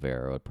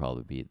Primavera would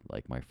probably be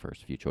like my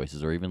first few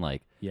choices, or even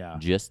like Yeah.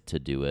 just to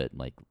do it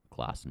like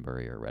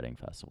Glastonbury or Reading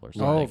Festival or Oh,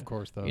 something. of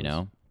course, those. You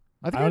know,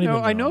 I think I I don't know.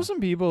 even I know know. some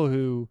people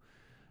who,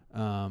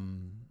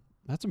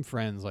 had some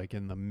friends like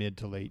in the mid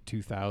to late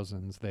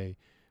 2000s. They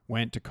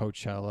went to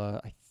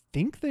Coachella. I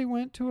think they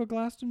went to a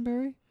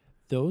Glastonbury.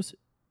 Those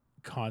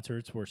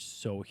concerts were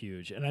so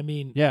huge, and I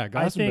mean, Yeah, I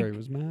Glastonbury think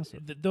was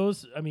massive.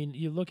 those. I mean,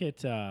 you look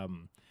at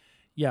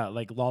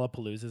like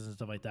Lollapaloozas and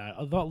stuff like that.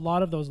 A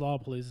lot of those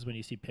Lollapaloozas, when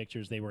you see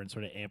pictures, they were in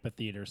sort of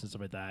amphitheaters and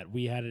stuff like that.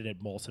 We had it at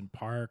Molson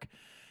Park,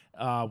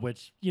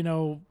 which, you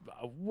know,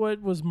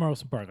 what was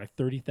Molson Park, like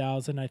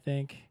 30,000, I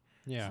think.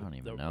 Yeah, I don't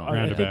even know. I think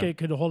Roundabout. it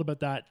could hold about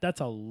that. That's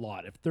a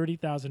lot. If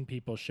 30,000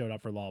 people showed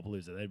up for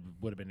Lollapalooza, that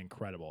would have been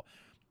incredible.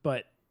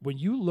 But when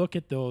you look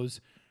at those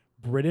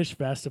British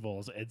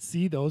festivals and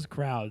see those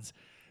crowds,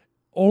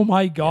 oh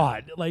my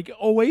God! Like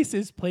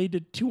Oasis played to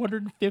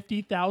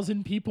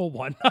 250,000 people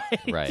one night.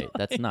 right?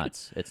 That's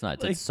nuts. It's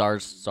nuts. Like- It's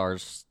SARS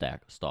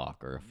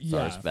stock or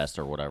SARS Yeah. Fest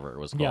or whatever it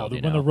was Yeah, called. the-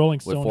 you when know, the Rolling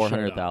with Stones showed up.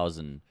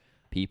 400,000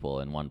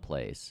 people in one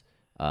place.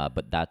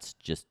 But that's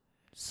just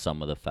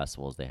some of the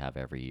festivals they have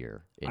every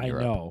year in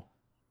Europe. I know.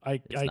 I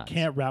nuts.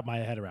 can't wrap my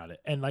head around it.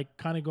 And like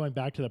kind of going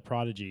back to the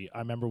Prodigy, I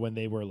remember when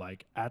they were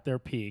like at their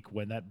peak,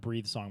 when that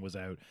Breathe song was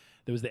out,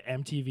 there was the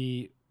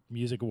MTV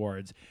Music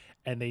Awards,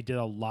 and they did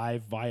a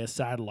live via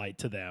satellite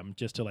to them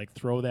just to like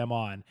throw them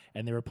on,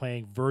 and they were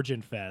playing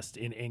Virgin Fest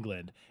in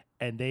England,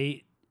 and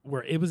it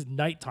was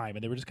nighttime,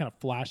 and they were just kind of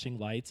flashing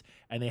lights,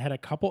 and they had a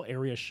couple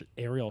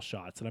aerial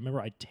shots, and I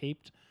remember I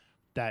taped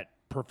that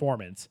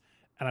performance,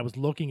 and I was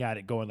looking at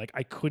it going like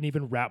I couldn't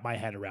even wrap my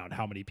head around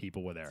how many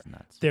people were there.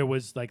 Nuts. There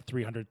was like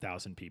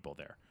 300,000 people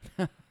there.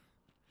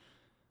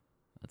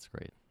 That's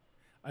great.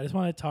 I just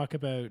want to talk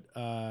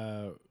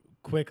about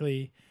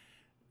quickly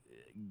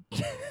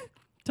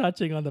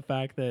touching on the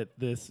fact that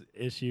this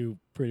issue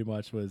pretty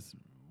much was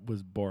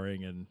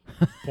boring and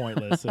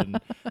pointless, and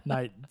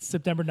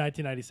September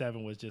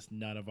 1997 was just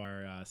none of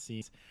our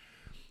scenes.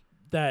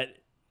 That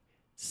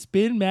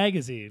Spin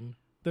magazine,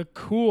 the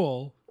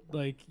cool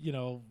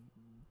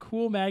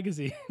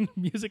magazine,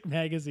 music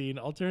magazine,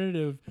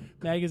 alternative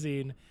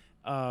magazine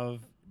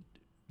of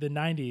the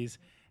 90s,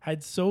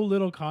 had so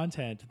little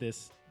content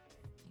this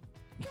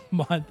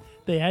month.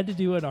 They had to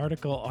do an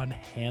article on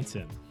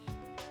Hanson.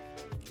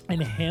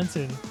 And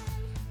Hanson,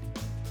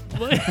 I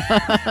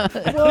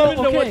don't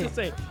even know what to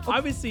say.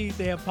 Obviously,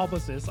 they have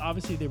publicists.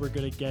 Obviously, they were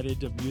going to get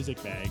into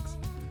music mags.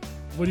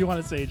 What do you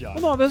want to say, John?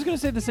 Well, no, I was going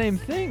to say the same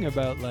thing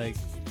about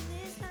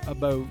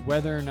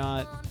whether or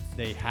not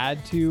they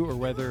had to, or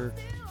whether,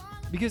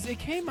 because it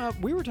came up.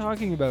 We were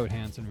talking about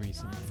Hanson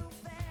recently,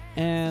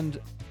 and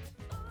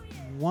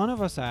one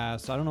of us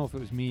asked, I don't know if it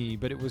was me,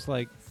 but it was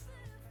like,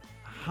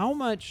 how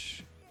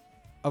much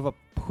of a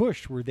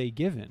push were they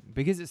given?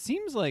 Because it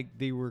seems like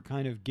they were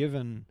kind of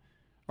given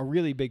a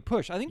really big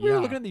push. I think we were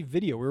looking at the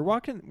video. We were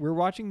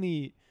watching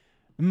the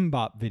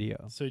Mbop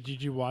video. So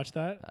did you watch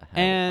that?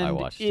 And I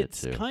watched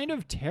it's it too. kind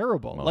of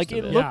terrible. Most like of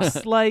it it.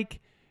 looks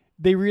like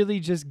they really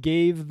just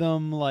gave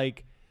them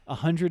like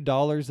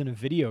 $100 in a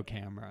video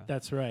camera.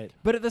 That's right.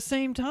 But at the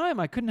same time,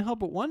 I couldn't help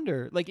but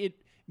wonder. Like, it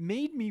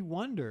made me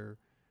wonder,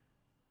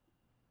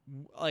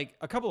 like,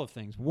 a couple of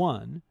things.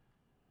 One,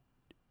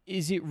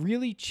 is it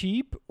really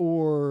cheap,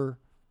 or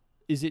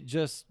is it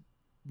just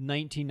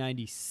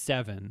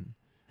 1997,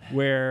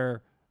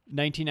 where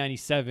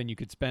 1997 you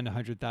could spend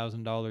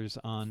 $100,000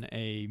 on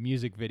a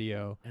music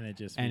video And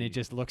it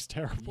just looks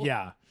terrible?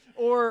 Yeah.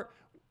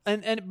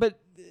 But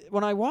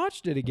when I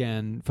watched it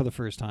again for the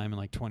first time in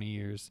like 20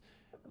 years,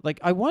 like,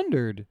 I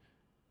wondered,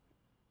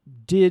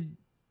 did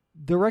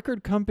the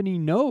record company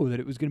know that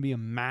it was going to be a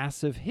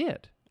massive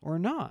hit or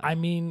not? I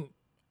mean,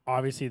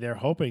 obviously they're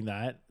hoping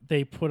that.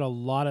 They put a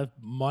lot of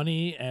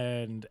money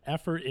and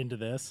effort into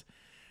this.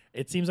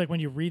 It seems like when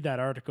you read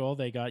that article,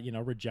 they got,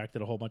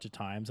 rejected a whole bunch of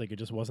times. Like, it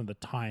just wasn't the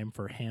time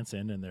for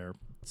Hanson and their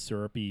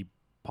syrupy,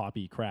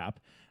 poppy crap.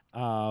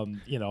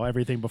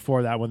 Everything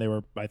before that, when they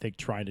were, I think,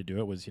 trying to do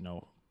it was,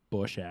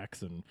 Bush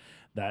X and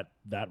that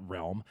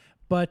realm.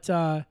 But,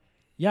 so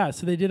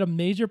they did a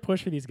major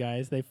push for these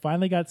guys. They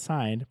finally got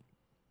signed.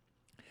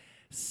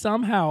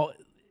 Somehow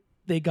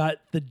they got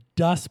the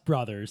Dust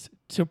Brothers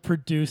to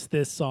produce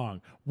this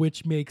song,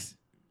 which makes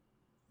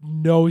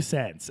no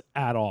sense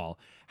at all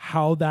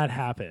how that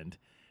happened.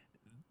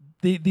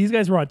 These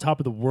guys were on top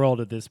of the world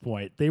at this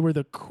point. They were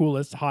the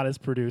coolest,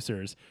 hottest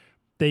producers.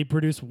 They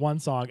produced one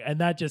song, and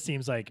that just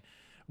seems like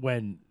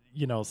when,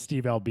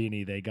 Steve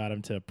Albini, they got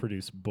him to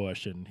produce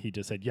Bush, and he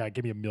just said, yeah,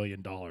 give me $1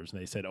 million. And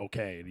they said,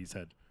 okay. And he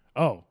said,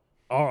 oh,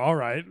 all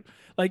right.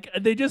 Like,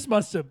 they just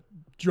must have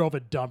drove a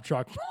dump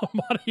truck full of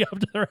money up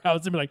to their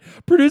house and be like,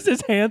 produce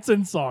this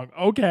Hanson song.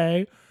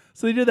 Okay.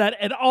 So they did that.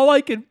 And all I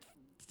can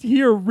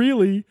hear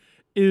really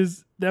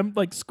is them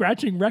like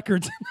scratching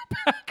records in the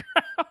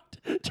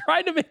background,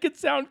 trying to make it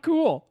sound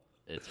cool.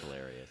 It's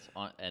hilarious.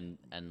 And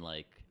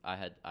like I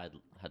had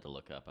to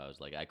look up. I was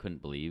like, I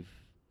couldn't believe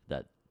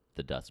that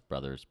the Dust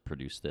Brothers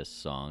produced this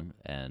song.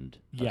 And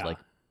I was like,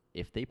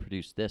 if they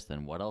produced this,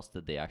 then what else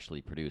did they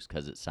actually produce?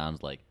 Because it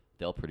sounds like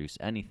they'll produce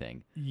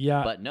anything.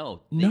 Yeah. But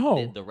no.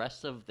 The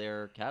rest of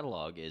their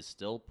catalog is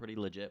still pretty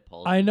legit.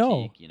 Paul's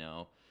Boutique,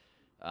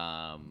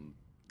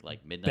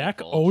 like Midnight Beck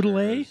Vultures,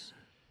 Odelay?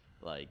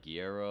 like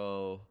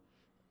Yarrow,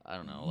 I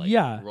don't know,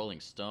 like Rolling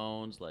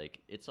Stones, like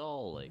it's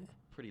all like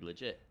pretty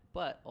legit.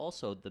 But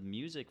also the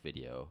music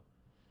video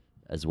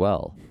as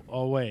well.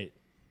 Oh, wait.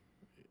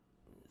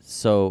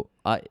 So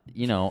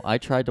I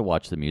tried to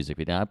watch the music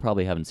video. I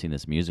probably haven't seen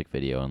this music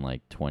video in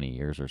like 20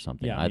 years or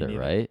something either,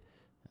 right?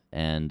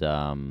 And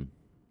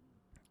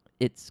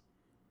it's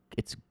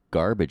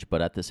garbage,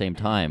 but at the same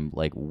time,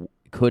 like,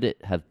 could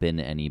it have been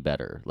any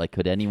better? Like,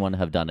 could anyone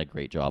have done a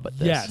great job at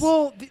this? Yes.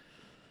 Well,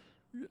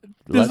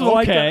 This is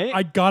why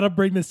I gotta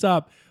bring this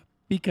up,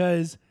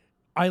 because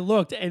I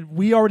looked and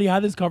we already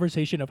had this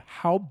conversation of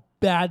how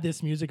bad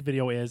this music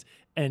video is.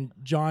 And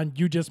John,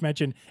 you just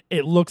mentioned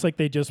it looks like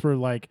they just were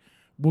like,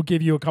 we'll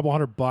give you a couple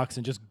 $100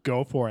 and just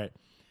go for it.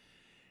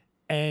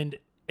 And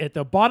at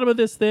the bottom of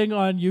this thing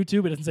on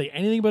YouTube, it doesn't say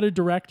anything about a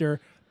director,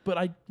 but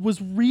I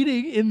was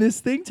reading in this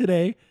thing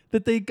today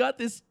that they got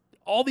this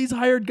all these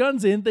hired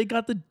guns in. They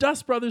got the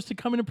Dust Brothers to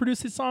come in and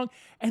produce his song,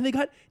 and they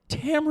got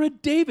Tamara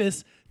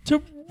Davis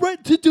to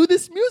do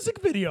this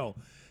music video.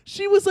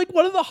 She was like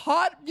one of the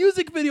hot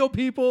music video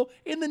people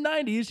in the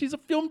 90s. She's a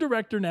film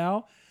director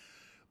now.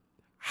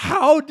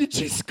 How did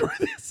she screw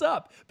this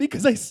up?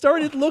 Because I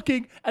started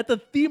looking at the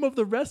theme of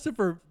the rest of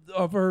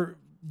her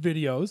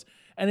videos,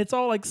 and it's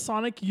all like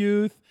Sonic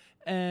Youth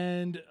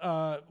and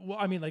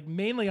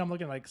mainly I'm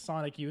looking at like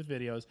Sonic Youth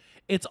videos.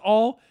 It's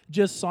all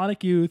just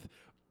Sonic Youth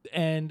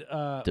and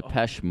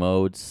Depeche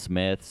Mode,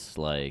 Smiths,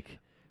 like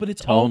but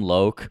it's Tone all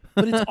Loc.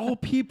 but it's all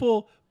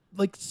people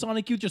like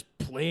Sonic Youth just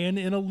playing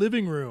in a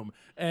living room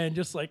and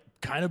just like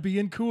kind of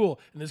being cool.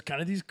 And there's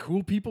kind of these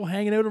cool people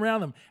hanging out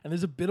around them. And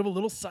there's a bit of a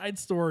little side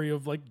story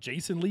of like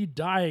Jason Lee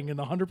dying in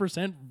the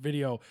 100%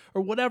 video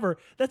or whatever.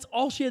 That's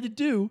all she had to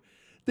do.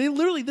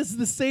 This is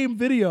the same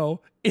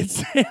video. It's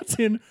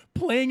Sanson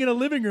playing in a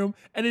living room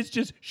and it's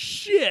just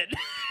shit.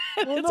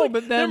 Well, it's no, like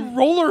but then them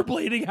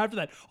rollerblading after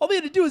that. All they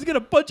had to do is get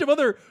a bunch of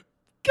other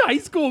high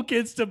school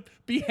kids to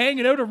be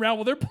hanging out around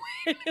while they're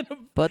playing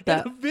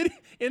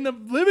in the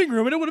living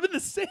room, and it would have been the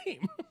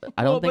same.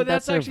 I don't think but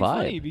that's their actually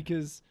funny vibe.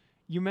 because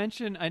you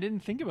mentioned I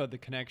didn't think about the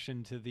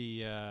connection to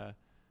the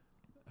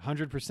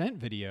 100%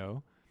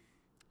 video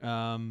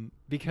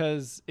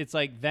because it's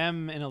like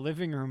them in a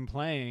living room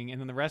playing, and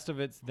then the rest of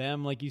it's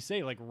them, like you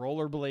say, like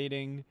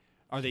rollerblading.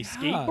 Are they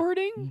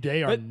skateboarding?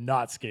 They are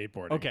not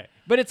skateboarding. Okay,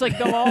 but it's like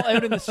them all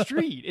out in the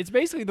street. It's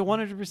basically the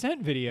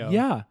 100% video.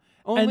 Yeah.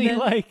 Only And then-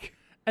 like.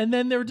 And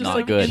then they're just Not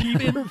like good.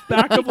 in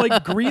back of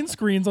like green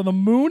screens on the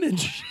moon and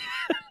shit.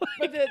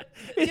 But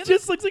It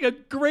just looks like a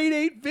grade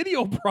 8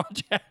 video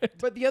project.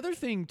 But the other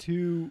thing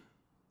too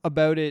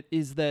about it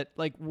is that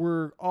like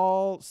we're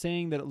all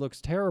saying that it looks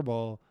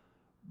terrible,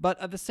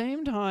 but at the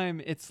same time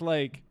it's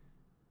like,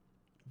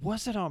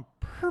 was it on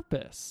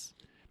purpose?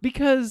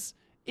 Because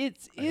it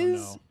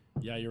is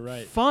Yeah, you're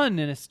right. fun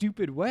in a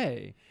stupid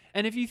way.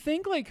 And if you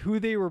think like who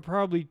they were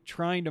probably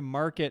trying to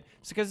market,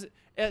 because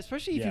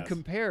especially if you Yes.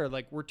 compare,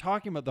 like we're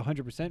talking about the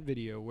 100%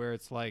 video where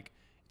it's like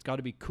it's got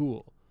to be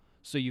cool.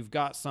 So you've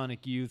got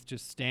Sonic Youth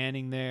just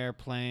standing there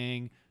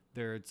playing.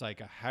 It's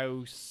like a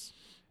house.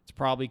 It's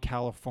probably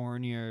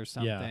California or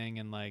something,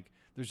 and like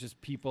there's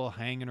just people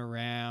hanging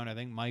around. I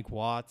think Mike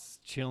Watts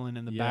chilling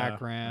in the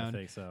background. I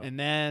think so. And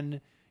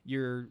then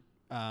you're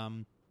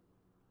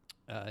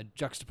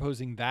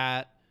juxtaposing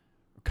that,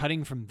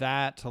 cutting from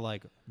that to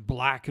like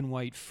black and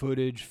white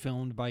footage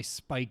filmed by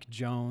Spike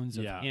Jonze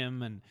of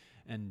him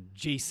and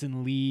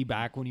Jason Lee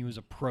back when he was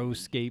a pro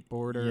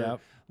skateboarder. Yep.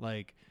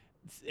 Like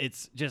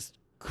it's just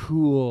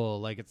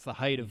cool. Like it's the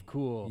height of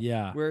cool.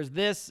 Yeah. Whereas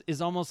this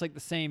is almost like the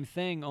same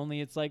thing,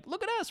 only it's like,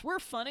 look at us, we're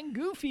fun and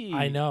goofy.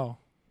 I know.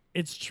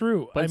 It's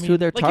true. But I it's mean, who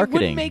they're like, it wouldn't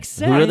targeting. make Who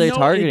sense. are they I know,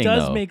 targeting? It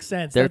does though? make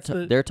sense. They're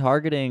That's they're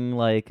targeting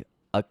like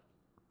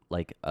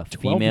a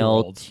female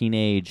 12-year-olds.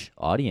 teenage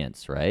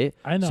audience, right?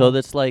 I know. So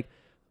that's like,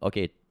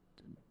 okay,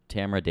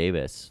 Tamara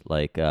Davis,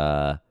 like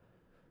we're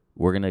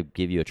gonna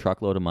give you a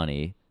truckload of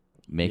money,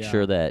 make Yeah.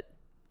 sure that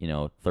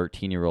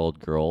 13-year-old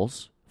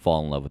girls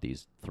fall in love with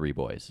these three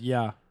boys.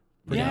 Yeah.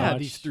 pretty Yeah, much.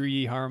 these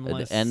three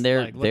harmless. And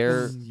they're like,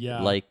 they're looking-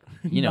 Yeah. like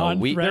we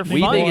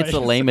Non-threatening think it's the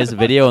boys. lamest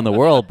video in the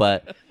world,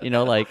 but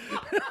like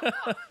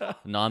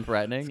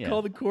non-threatening. It's Yeah,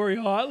 called the Corey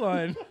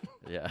Hotline.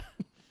 yeah.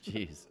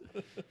 Jeez,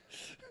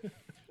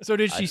 So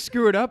did she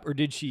screw it up or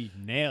did she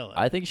nail it?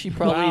 I think she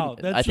probably. Wow,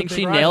 that's I think some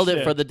she big nailed shit.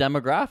 it for the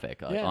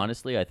demographic. Yeah.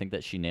 Honestly, I think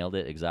that she nailed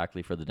it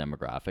exactly for the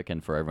demographic,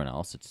 and for everyone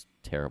else, it's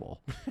terrible.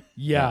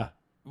 Yeah.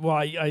 Well,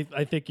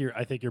 I think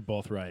you're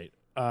both right.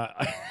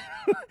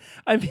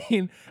 I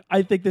mean,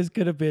 I think this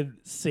could have been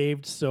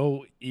saved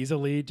so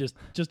easily, just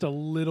a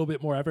little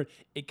bit more effort,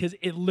 because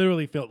it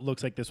literally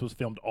looks like this was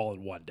filmed all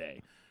in one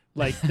day.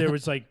 Like there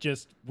was like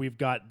we've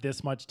got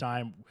this much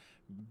time.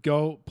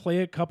 Go play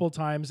a couple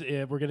times.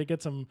 If we're gonna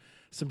get some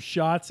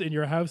shots in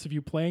your house of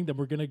you playing, then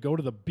we're gonna go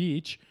to the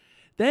beach.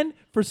 Then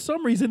for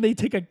some reason they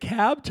take a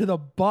cab to the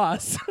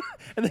bus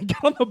and then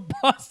get on the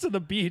bus to the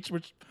beach,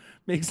 which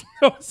makes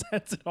no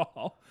sense at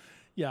all.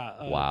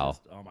 Yeah. Wow.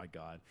 Oh my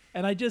God.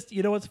 And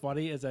what's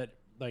funny is that,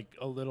 like,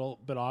 a little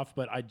bit off,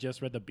 but I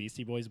just read the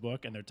Beastie Boys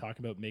book and they're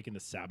talking about making the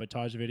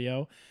Sabotage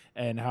video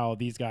and how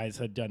these guys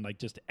had done like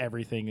just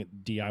everything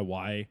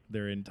DIY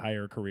their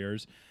entire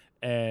careers.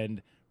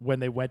 And when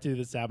they went to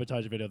the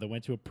Sabotage video, they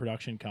went to a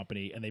production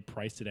company and they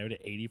priced it out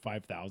at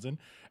 $85,000.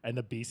 And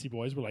the Beastie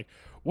Boys were like,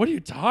 "What are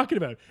you talking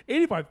about?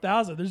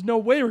 $85,000? There's no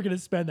way we're gonna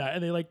spend that."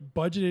 And they like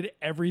budgeted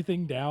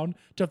everything down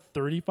to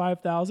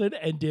 $35,000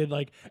 and did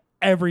like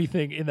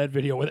everything in that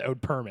video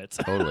without permits.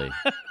 Totally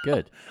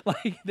good.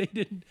 Like they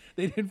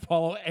didn't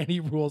follow any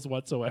rules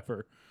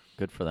whatsoever.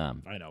 Good for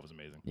them. I know, it was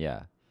amazing.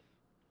 Yeah,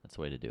 that's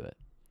the way to do it.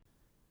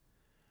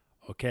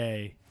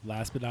 Okay,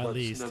 last but not What's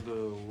least,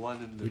 number one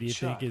in the who do you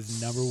think is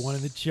charts? number one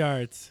in the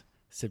charts?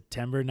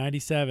 September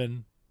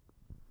 97.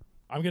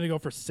 I'm going to go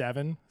for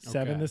seven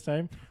Okay. this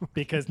time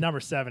because number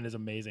 7 is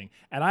amazing.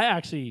 And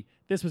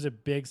this was a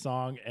big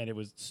song and it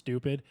was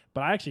stupid,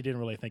 but I actually didn't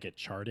really think it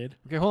charted.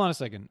 Okay, hold on a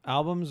second.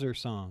 Albums or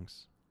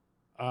songs?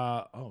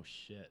 Oh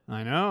shit.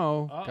 I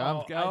know.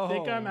 I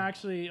think I'm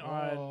actually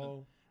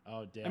on.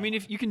 Oh damn. I mean,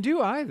 if you can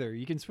do either,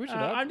 you can switch it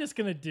up. I'm just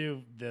gonna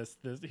do this.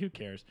 Who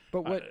cares?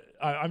 But what?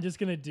 I'm just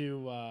gonna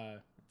do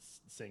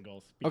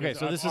singles. Okay, because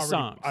so this is already-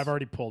 songs. I've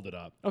already pulled it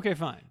up. Okay,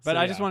 fine. But So,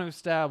 I just yeah. want to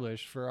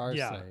establish for our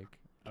Yeah. sake,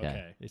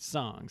 Okay. it's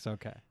songs.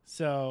 Okay.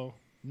 So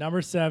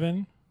number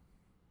 7,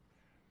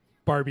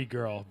 Barbie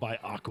Girl by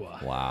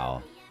Aqua.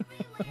 Wow.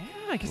 Yeah,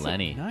 I guess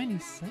Lenny.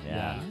 97.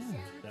 Yeah.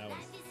 That was.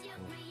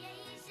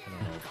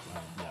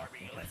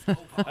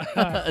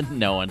 Yeah.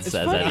 No one It's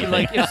says funny, anything.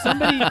 like if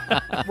somebody,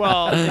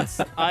 well,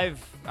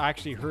 I've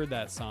actually heard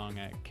that song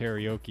at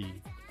karaoke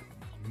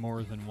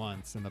more than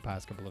once in the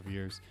past couple of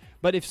years.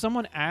 But if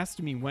someone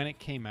asked me when it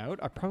came out,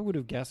 I probably would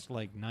have guessed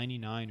like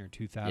 99 or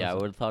 2000. yeah, I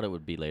would have thought it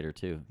would be later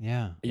too.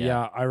 Yeah.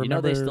 Yeah, I remember. You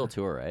know they still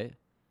tour, right?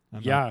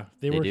 I'm Yeah, not-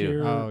 they They were do.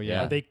 here. Oh,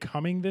 yeah. Are they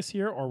coming this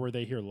year, or were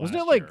they here last Wasn't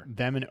year? it like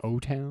them in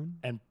O-Town?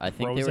 And I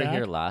think they were Prozac?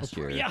 here last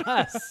year.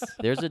 Yes.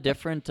 There's a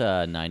different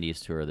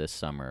 90s tour this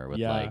summer with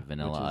Yeah, like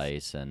Vanilla which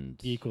is Ice and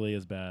equally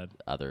as bad.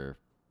 other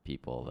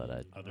people that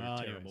I Other Well,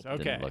 terrible. anyways,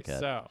 Didn't okay, look at.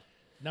 so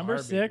Number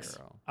Barbie 6.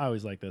 Girl. I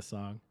always like this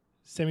song.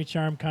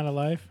 Semi-Charmed Kind of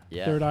Life.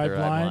 yeah, Third Eye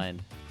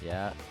Blind.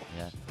 Yeah,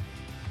 yeah.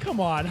 Come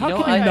on, how You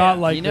know, can you not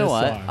like you know this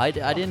what? song? I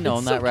didn't own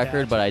It's that so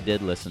record, but catchy. I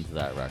did listen to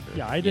that record.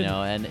 Yeah, I You didn't-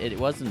 know, and it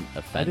wasn't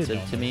offensive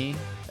own to this. me.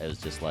 It was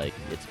just like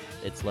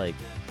it's like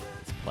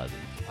it's pleasant.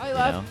 I you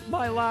laughed. know?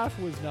 My laugh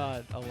was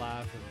not a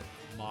laugh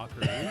of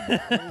mockery.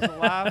 It was a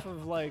laugh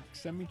of like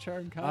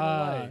semi-charmed kind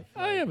of life.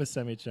 I am a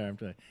semi-charmed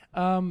today.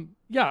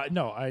 Yeah,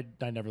 no, I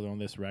never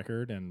owned this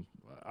record, and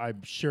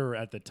I'm sure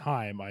at the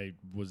time I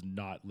was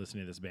not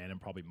listening to this band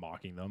and probably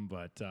mocking them,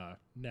 but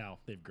now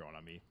they've grown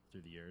on me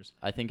through the years.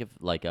 I think if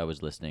like I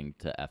was listening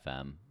to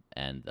FM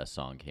and a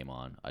song came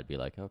on, I'd be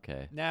like,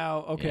 okay. Now,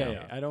 okay,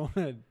 Yeah. I don't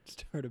want to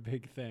start a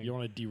big thing. You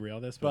want to derail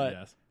this, But but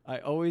yes. I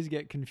always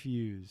get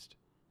confused.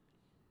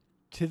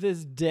 To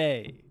this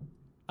day,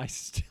 I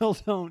still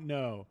don't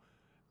know.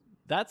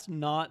 That's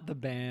not the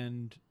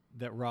band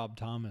that Rob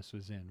Thomas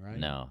was in, right?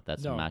 No,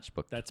 that's No,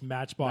 Matchbook. That's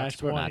Matchbox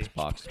 20.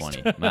 Matchbox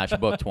 20.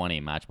 Matchbook 20.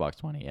 Matchbox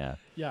 20. Yeah.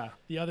 Yeah,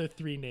 the other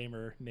name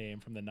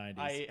from the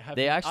 90s.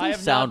 They I actually have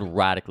sound not,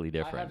 radically I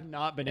different. have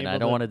not been And able I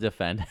don't to want to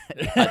defend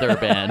either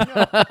band.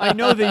 I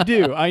know they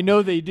do. I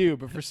know they do,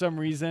 but for some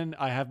reason,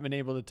 I haven't been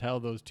able to tell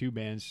those two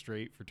bands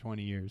straight for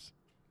 20 years.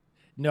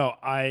 No,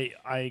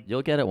 I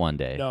You'll get it one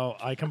day. no,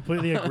 I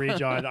completely agree,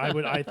 John.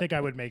 I think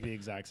I would make the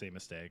exact same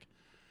mistake.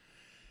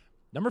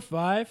 Number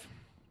 5,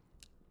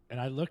 and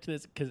I looked at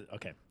this because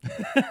okay.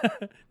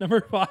 Number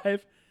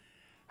 5,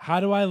 How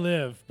Do I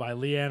Live by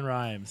Leanne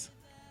Rimes.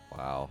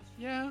 Wow.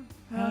 Yeah,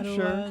 How do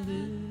sure. I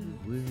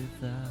live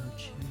without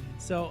you?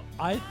 So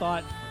I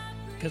thought,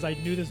 because I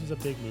knew this was a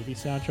big movie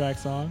soundtrack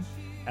song,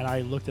 and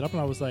I looked it up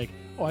and I was like,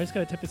 oh, I just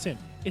gotta type this in.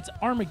 It's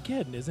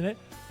Armageddon, isn't it?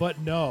 But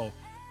no,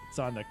 it's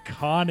on the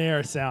Con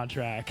Air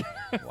soundtrack.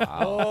 Wow.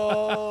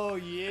 Oh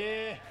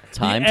yeah.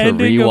 Time The to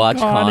ending of rewatch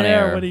Con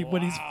Air.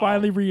 when he's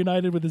finally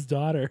reunited with his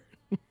daughter.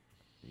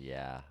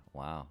 Yeah.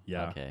 Wow.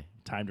 Yeah. Okay.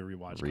 Time to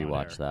rewatch. Con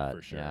Rewatch Air, that.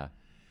 for sure. Yeah.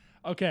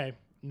 Okay,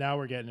 now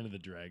we're getting into the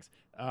dregs.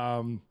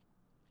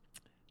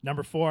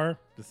 Number 4,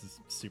 this is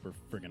super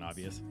friggin'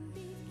 obvious.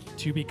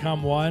 To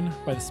Become One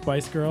by the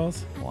Spice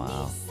Girls.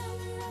 Wow.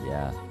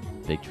 Yeah.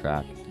 Big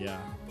track. Yeah,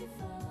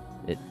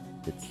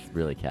 It's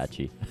really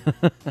catchy.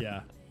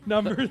 yeah.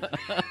 Number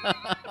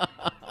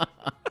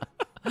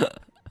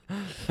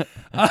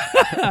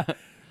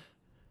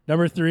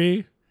Number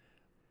 3,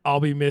 I'll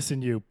Be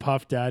Missing You,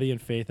 Puff Daddy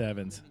and Faith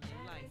Evans.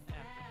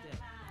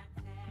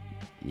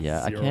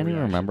 Yeah. I Zero can't even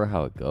reaction. remember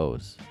how it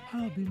goes.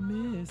 I'll be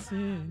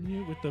missing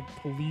you with the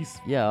police.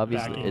 Yeah.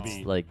 Obviously, backing it's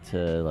beat. like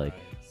to like.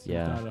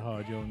 Yeah. Not a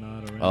hard, you're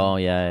not around. Oh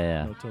yeah.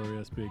 Yeah.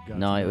 Notorious big guy.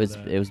 No, it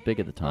was big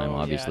at the time. Oh,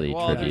 yeah. Obviously,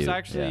 Well, tribute. there's yeah.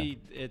 actually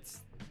it's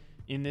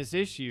in this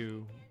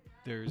issue.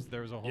 There's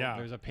a whole Yeah.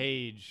 there's a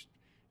page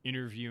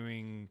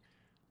interviewing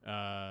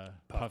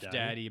Puff Daddy.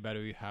 Daddy about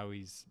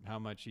how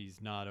much he's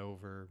not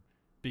over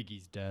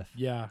Biggie's death.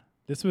 Yeah,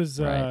 this was,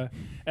 Right.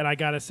 and I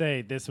gotta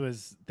say, this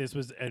was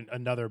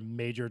another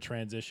major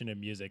transition in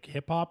music.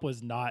 Hip hop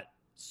was not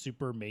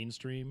super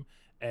mainstream,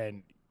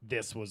 and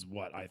this was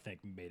what I think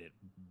made it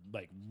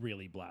like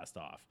really blast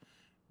off.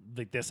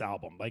 Like this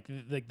album, like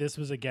this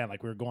was again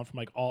like we were going from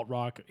like alt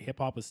rock, hip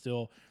hop was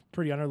still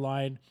pretty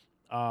underlined.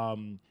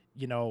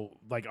 You know,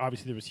 like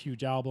obviously there was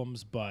huge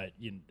albums, but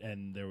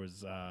and there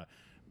was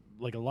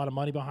like a lot of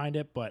money behind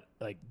it, but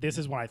like this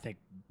is when I think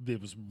it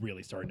was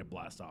really starting to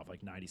blast off,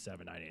 like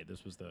 97, 98.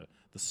 This was the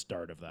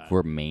start of that.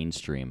 For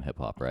mainstream hip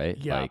hop, right?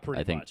 Yeah, like,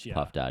 pretty I think much, yeah.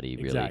 Puff Daddy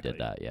really Exactly. did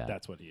that. Yeah,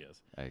 That's what he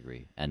is. I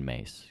agree. And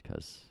Mace,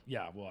 because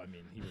Yeah, well, I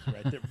mean, he was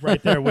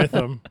right there with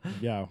him.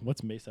 Yeah,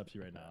 what's Mace up to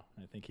right now?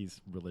 I think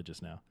he's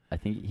religious now. I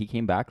think he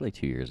came back like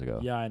 2 years ago.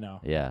 Yeah, I know.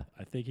 Yeah.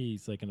 I think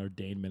he's like an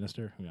ordained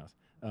minister. Who knows?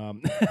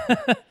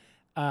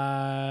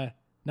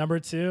 Number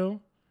 2,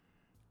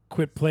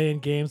 Quit Playing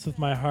Games with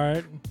My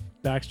Heart,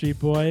 Backstreet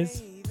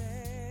Boys.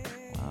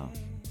 Wow.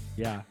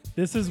 Yeah,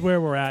 this is where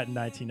we're at in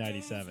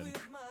 1997.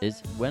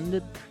 When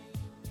did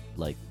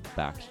like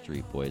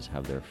Backstreet Boys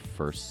have their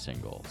first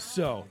single?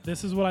 So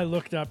this is what I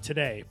looked up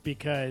today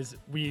because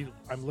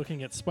I'm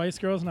looking at Spice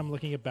Girls and I'm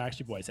looking at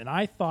Backstreet Boys, and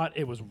I thought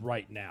it was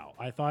right now.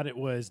 I thought it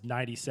was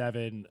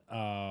 97,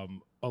 a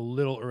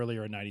little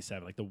earlier in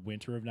 97, like the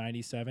winter of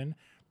 97,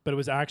 but it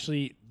was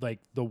actually like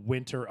the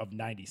winter of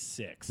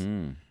 96.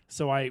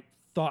 So I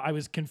thought I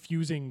was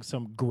confusing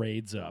some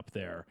grades up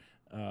there.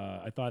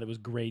 I thought it was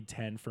grade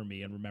 10 for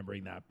me and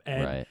remembering that.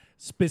 And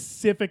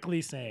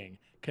specifically saying,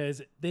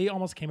 because they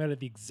almost came out at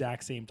the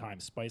exact same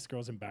time, Spice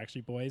Girls and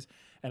Backstreet Boys.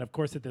 And of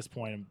course, at this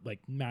point, I'm like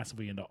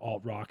massively into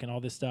alt rock and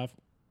all this stuff.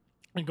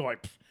 And going,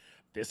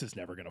 this is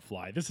never going to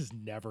fly. This is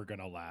never going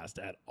to last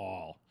at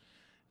all.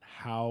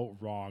 How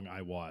wrong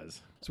I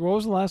was. So what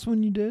was the last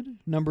one you did?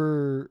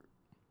 Number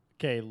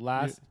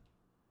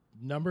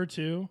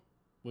 2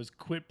 was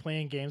Quit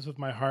Playing Games With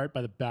My Heart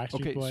by the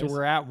Backstreet Boys. Okay, so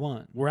we're at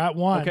 1. We're at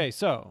 1. Okay,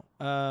 so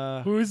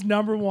who's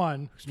number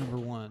 1? Who's number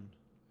 1?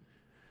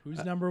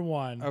 Who's number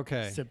 1?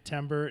 Okay.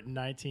 September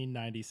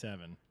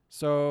 1997.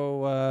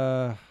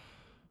 So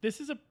this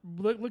is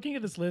looking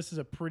at this list is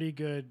a pretty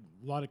good,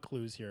 lot of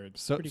clues here.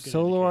 It's pretty good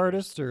solo indicators.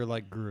 artist or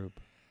like group?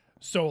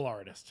 Solo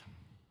artist.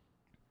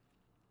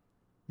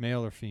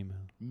 Male or female?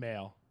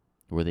 Male.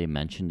 Were they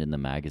mentioned in the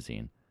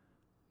magazine?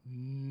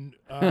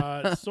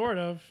 Sort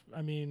of.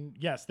 I mean,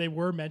 yes, they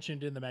were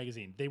mentioned in the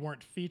magazine. They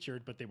weren't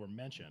featured, but they were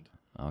mentioned.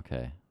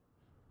 Okay.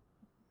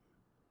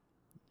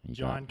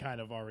 John kind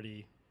of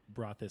already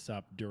brought this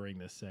up during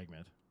this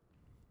segment.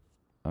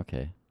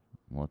 Okay.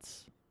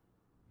 Let's.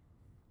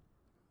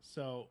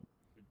 So,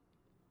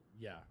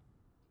 yeah.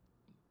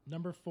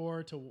 Number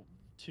 4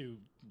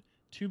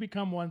 to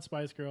Become One,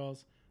 Spice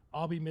Girls.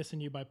 I'll Be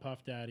Missing You by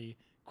Puff Daddy.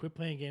 Quit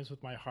Playing Games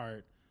With My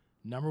Heart.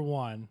 Number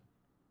 1.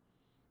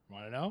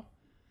 Want to know?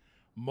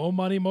 Mo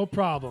Money, Mo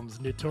Problems.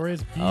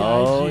 Notorious B.I.G.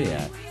 Oh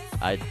yeah,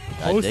 I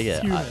dig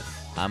it. Posthumous.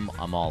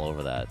 I'm all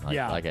over that. Like,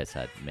 Yeah. like I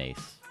said,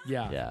 Mace.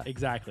 Yeah,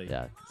 exactly.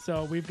 Yeah.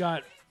 So we've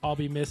got I'll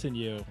Be Missing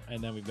You,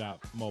 and then we've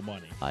got Mo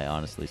Money. I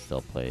honestly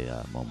still play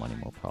Mo Money,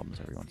 Mo Problems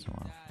every once in a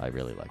while. I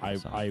really like that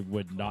song. I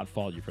would not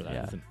fault you for that.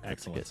 Yeah, It's an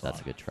excellent song. That's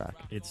a good track.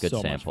 It's good so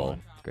much sample.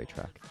 fun. Great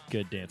track.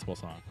 Good danceable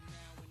song.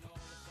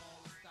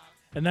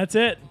 And that's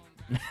it.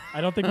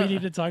 I don't think we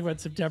need to talk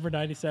about September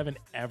 97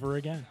 ever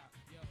again.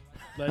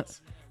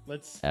 Let's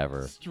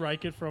Ever.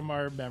 strike it from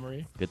our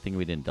memory Good thing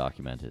we didn't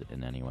document it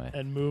in any way.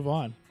 and move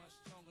on.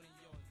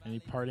 Any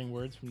parting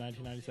words from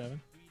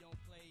 1997?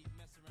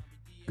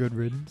 Good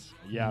riddance.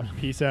 Yeah,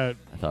 peace out.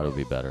 I thought it would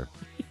be better.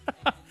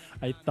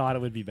 I thought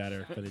it would be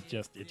better, but it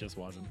just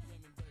wasn't.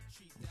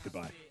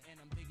 Goodbye. And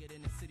I'm bigger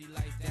than the city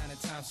lights down in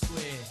Times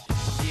Square.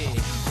 Yeah,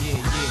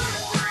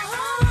 yeah,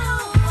 yeah.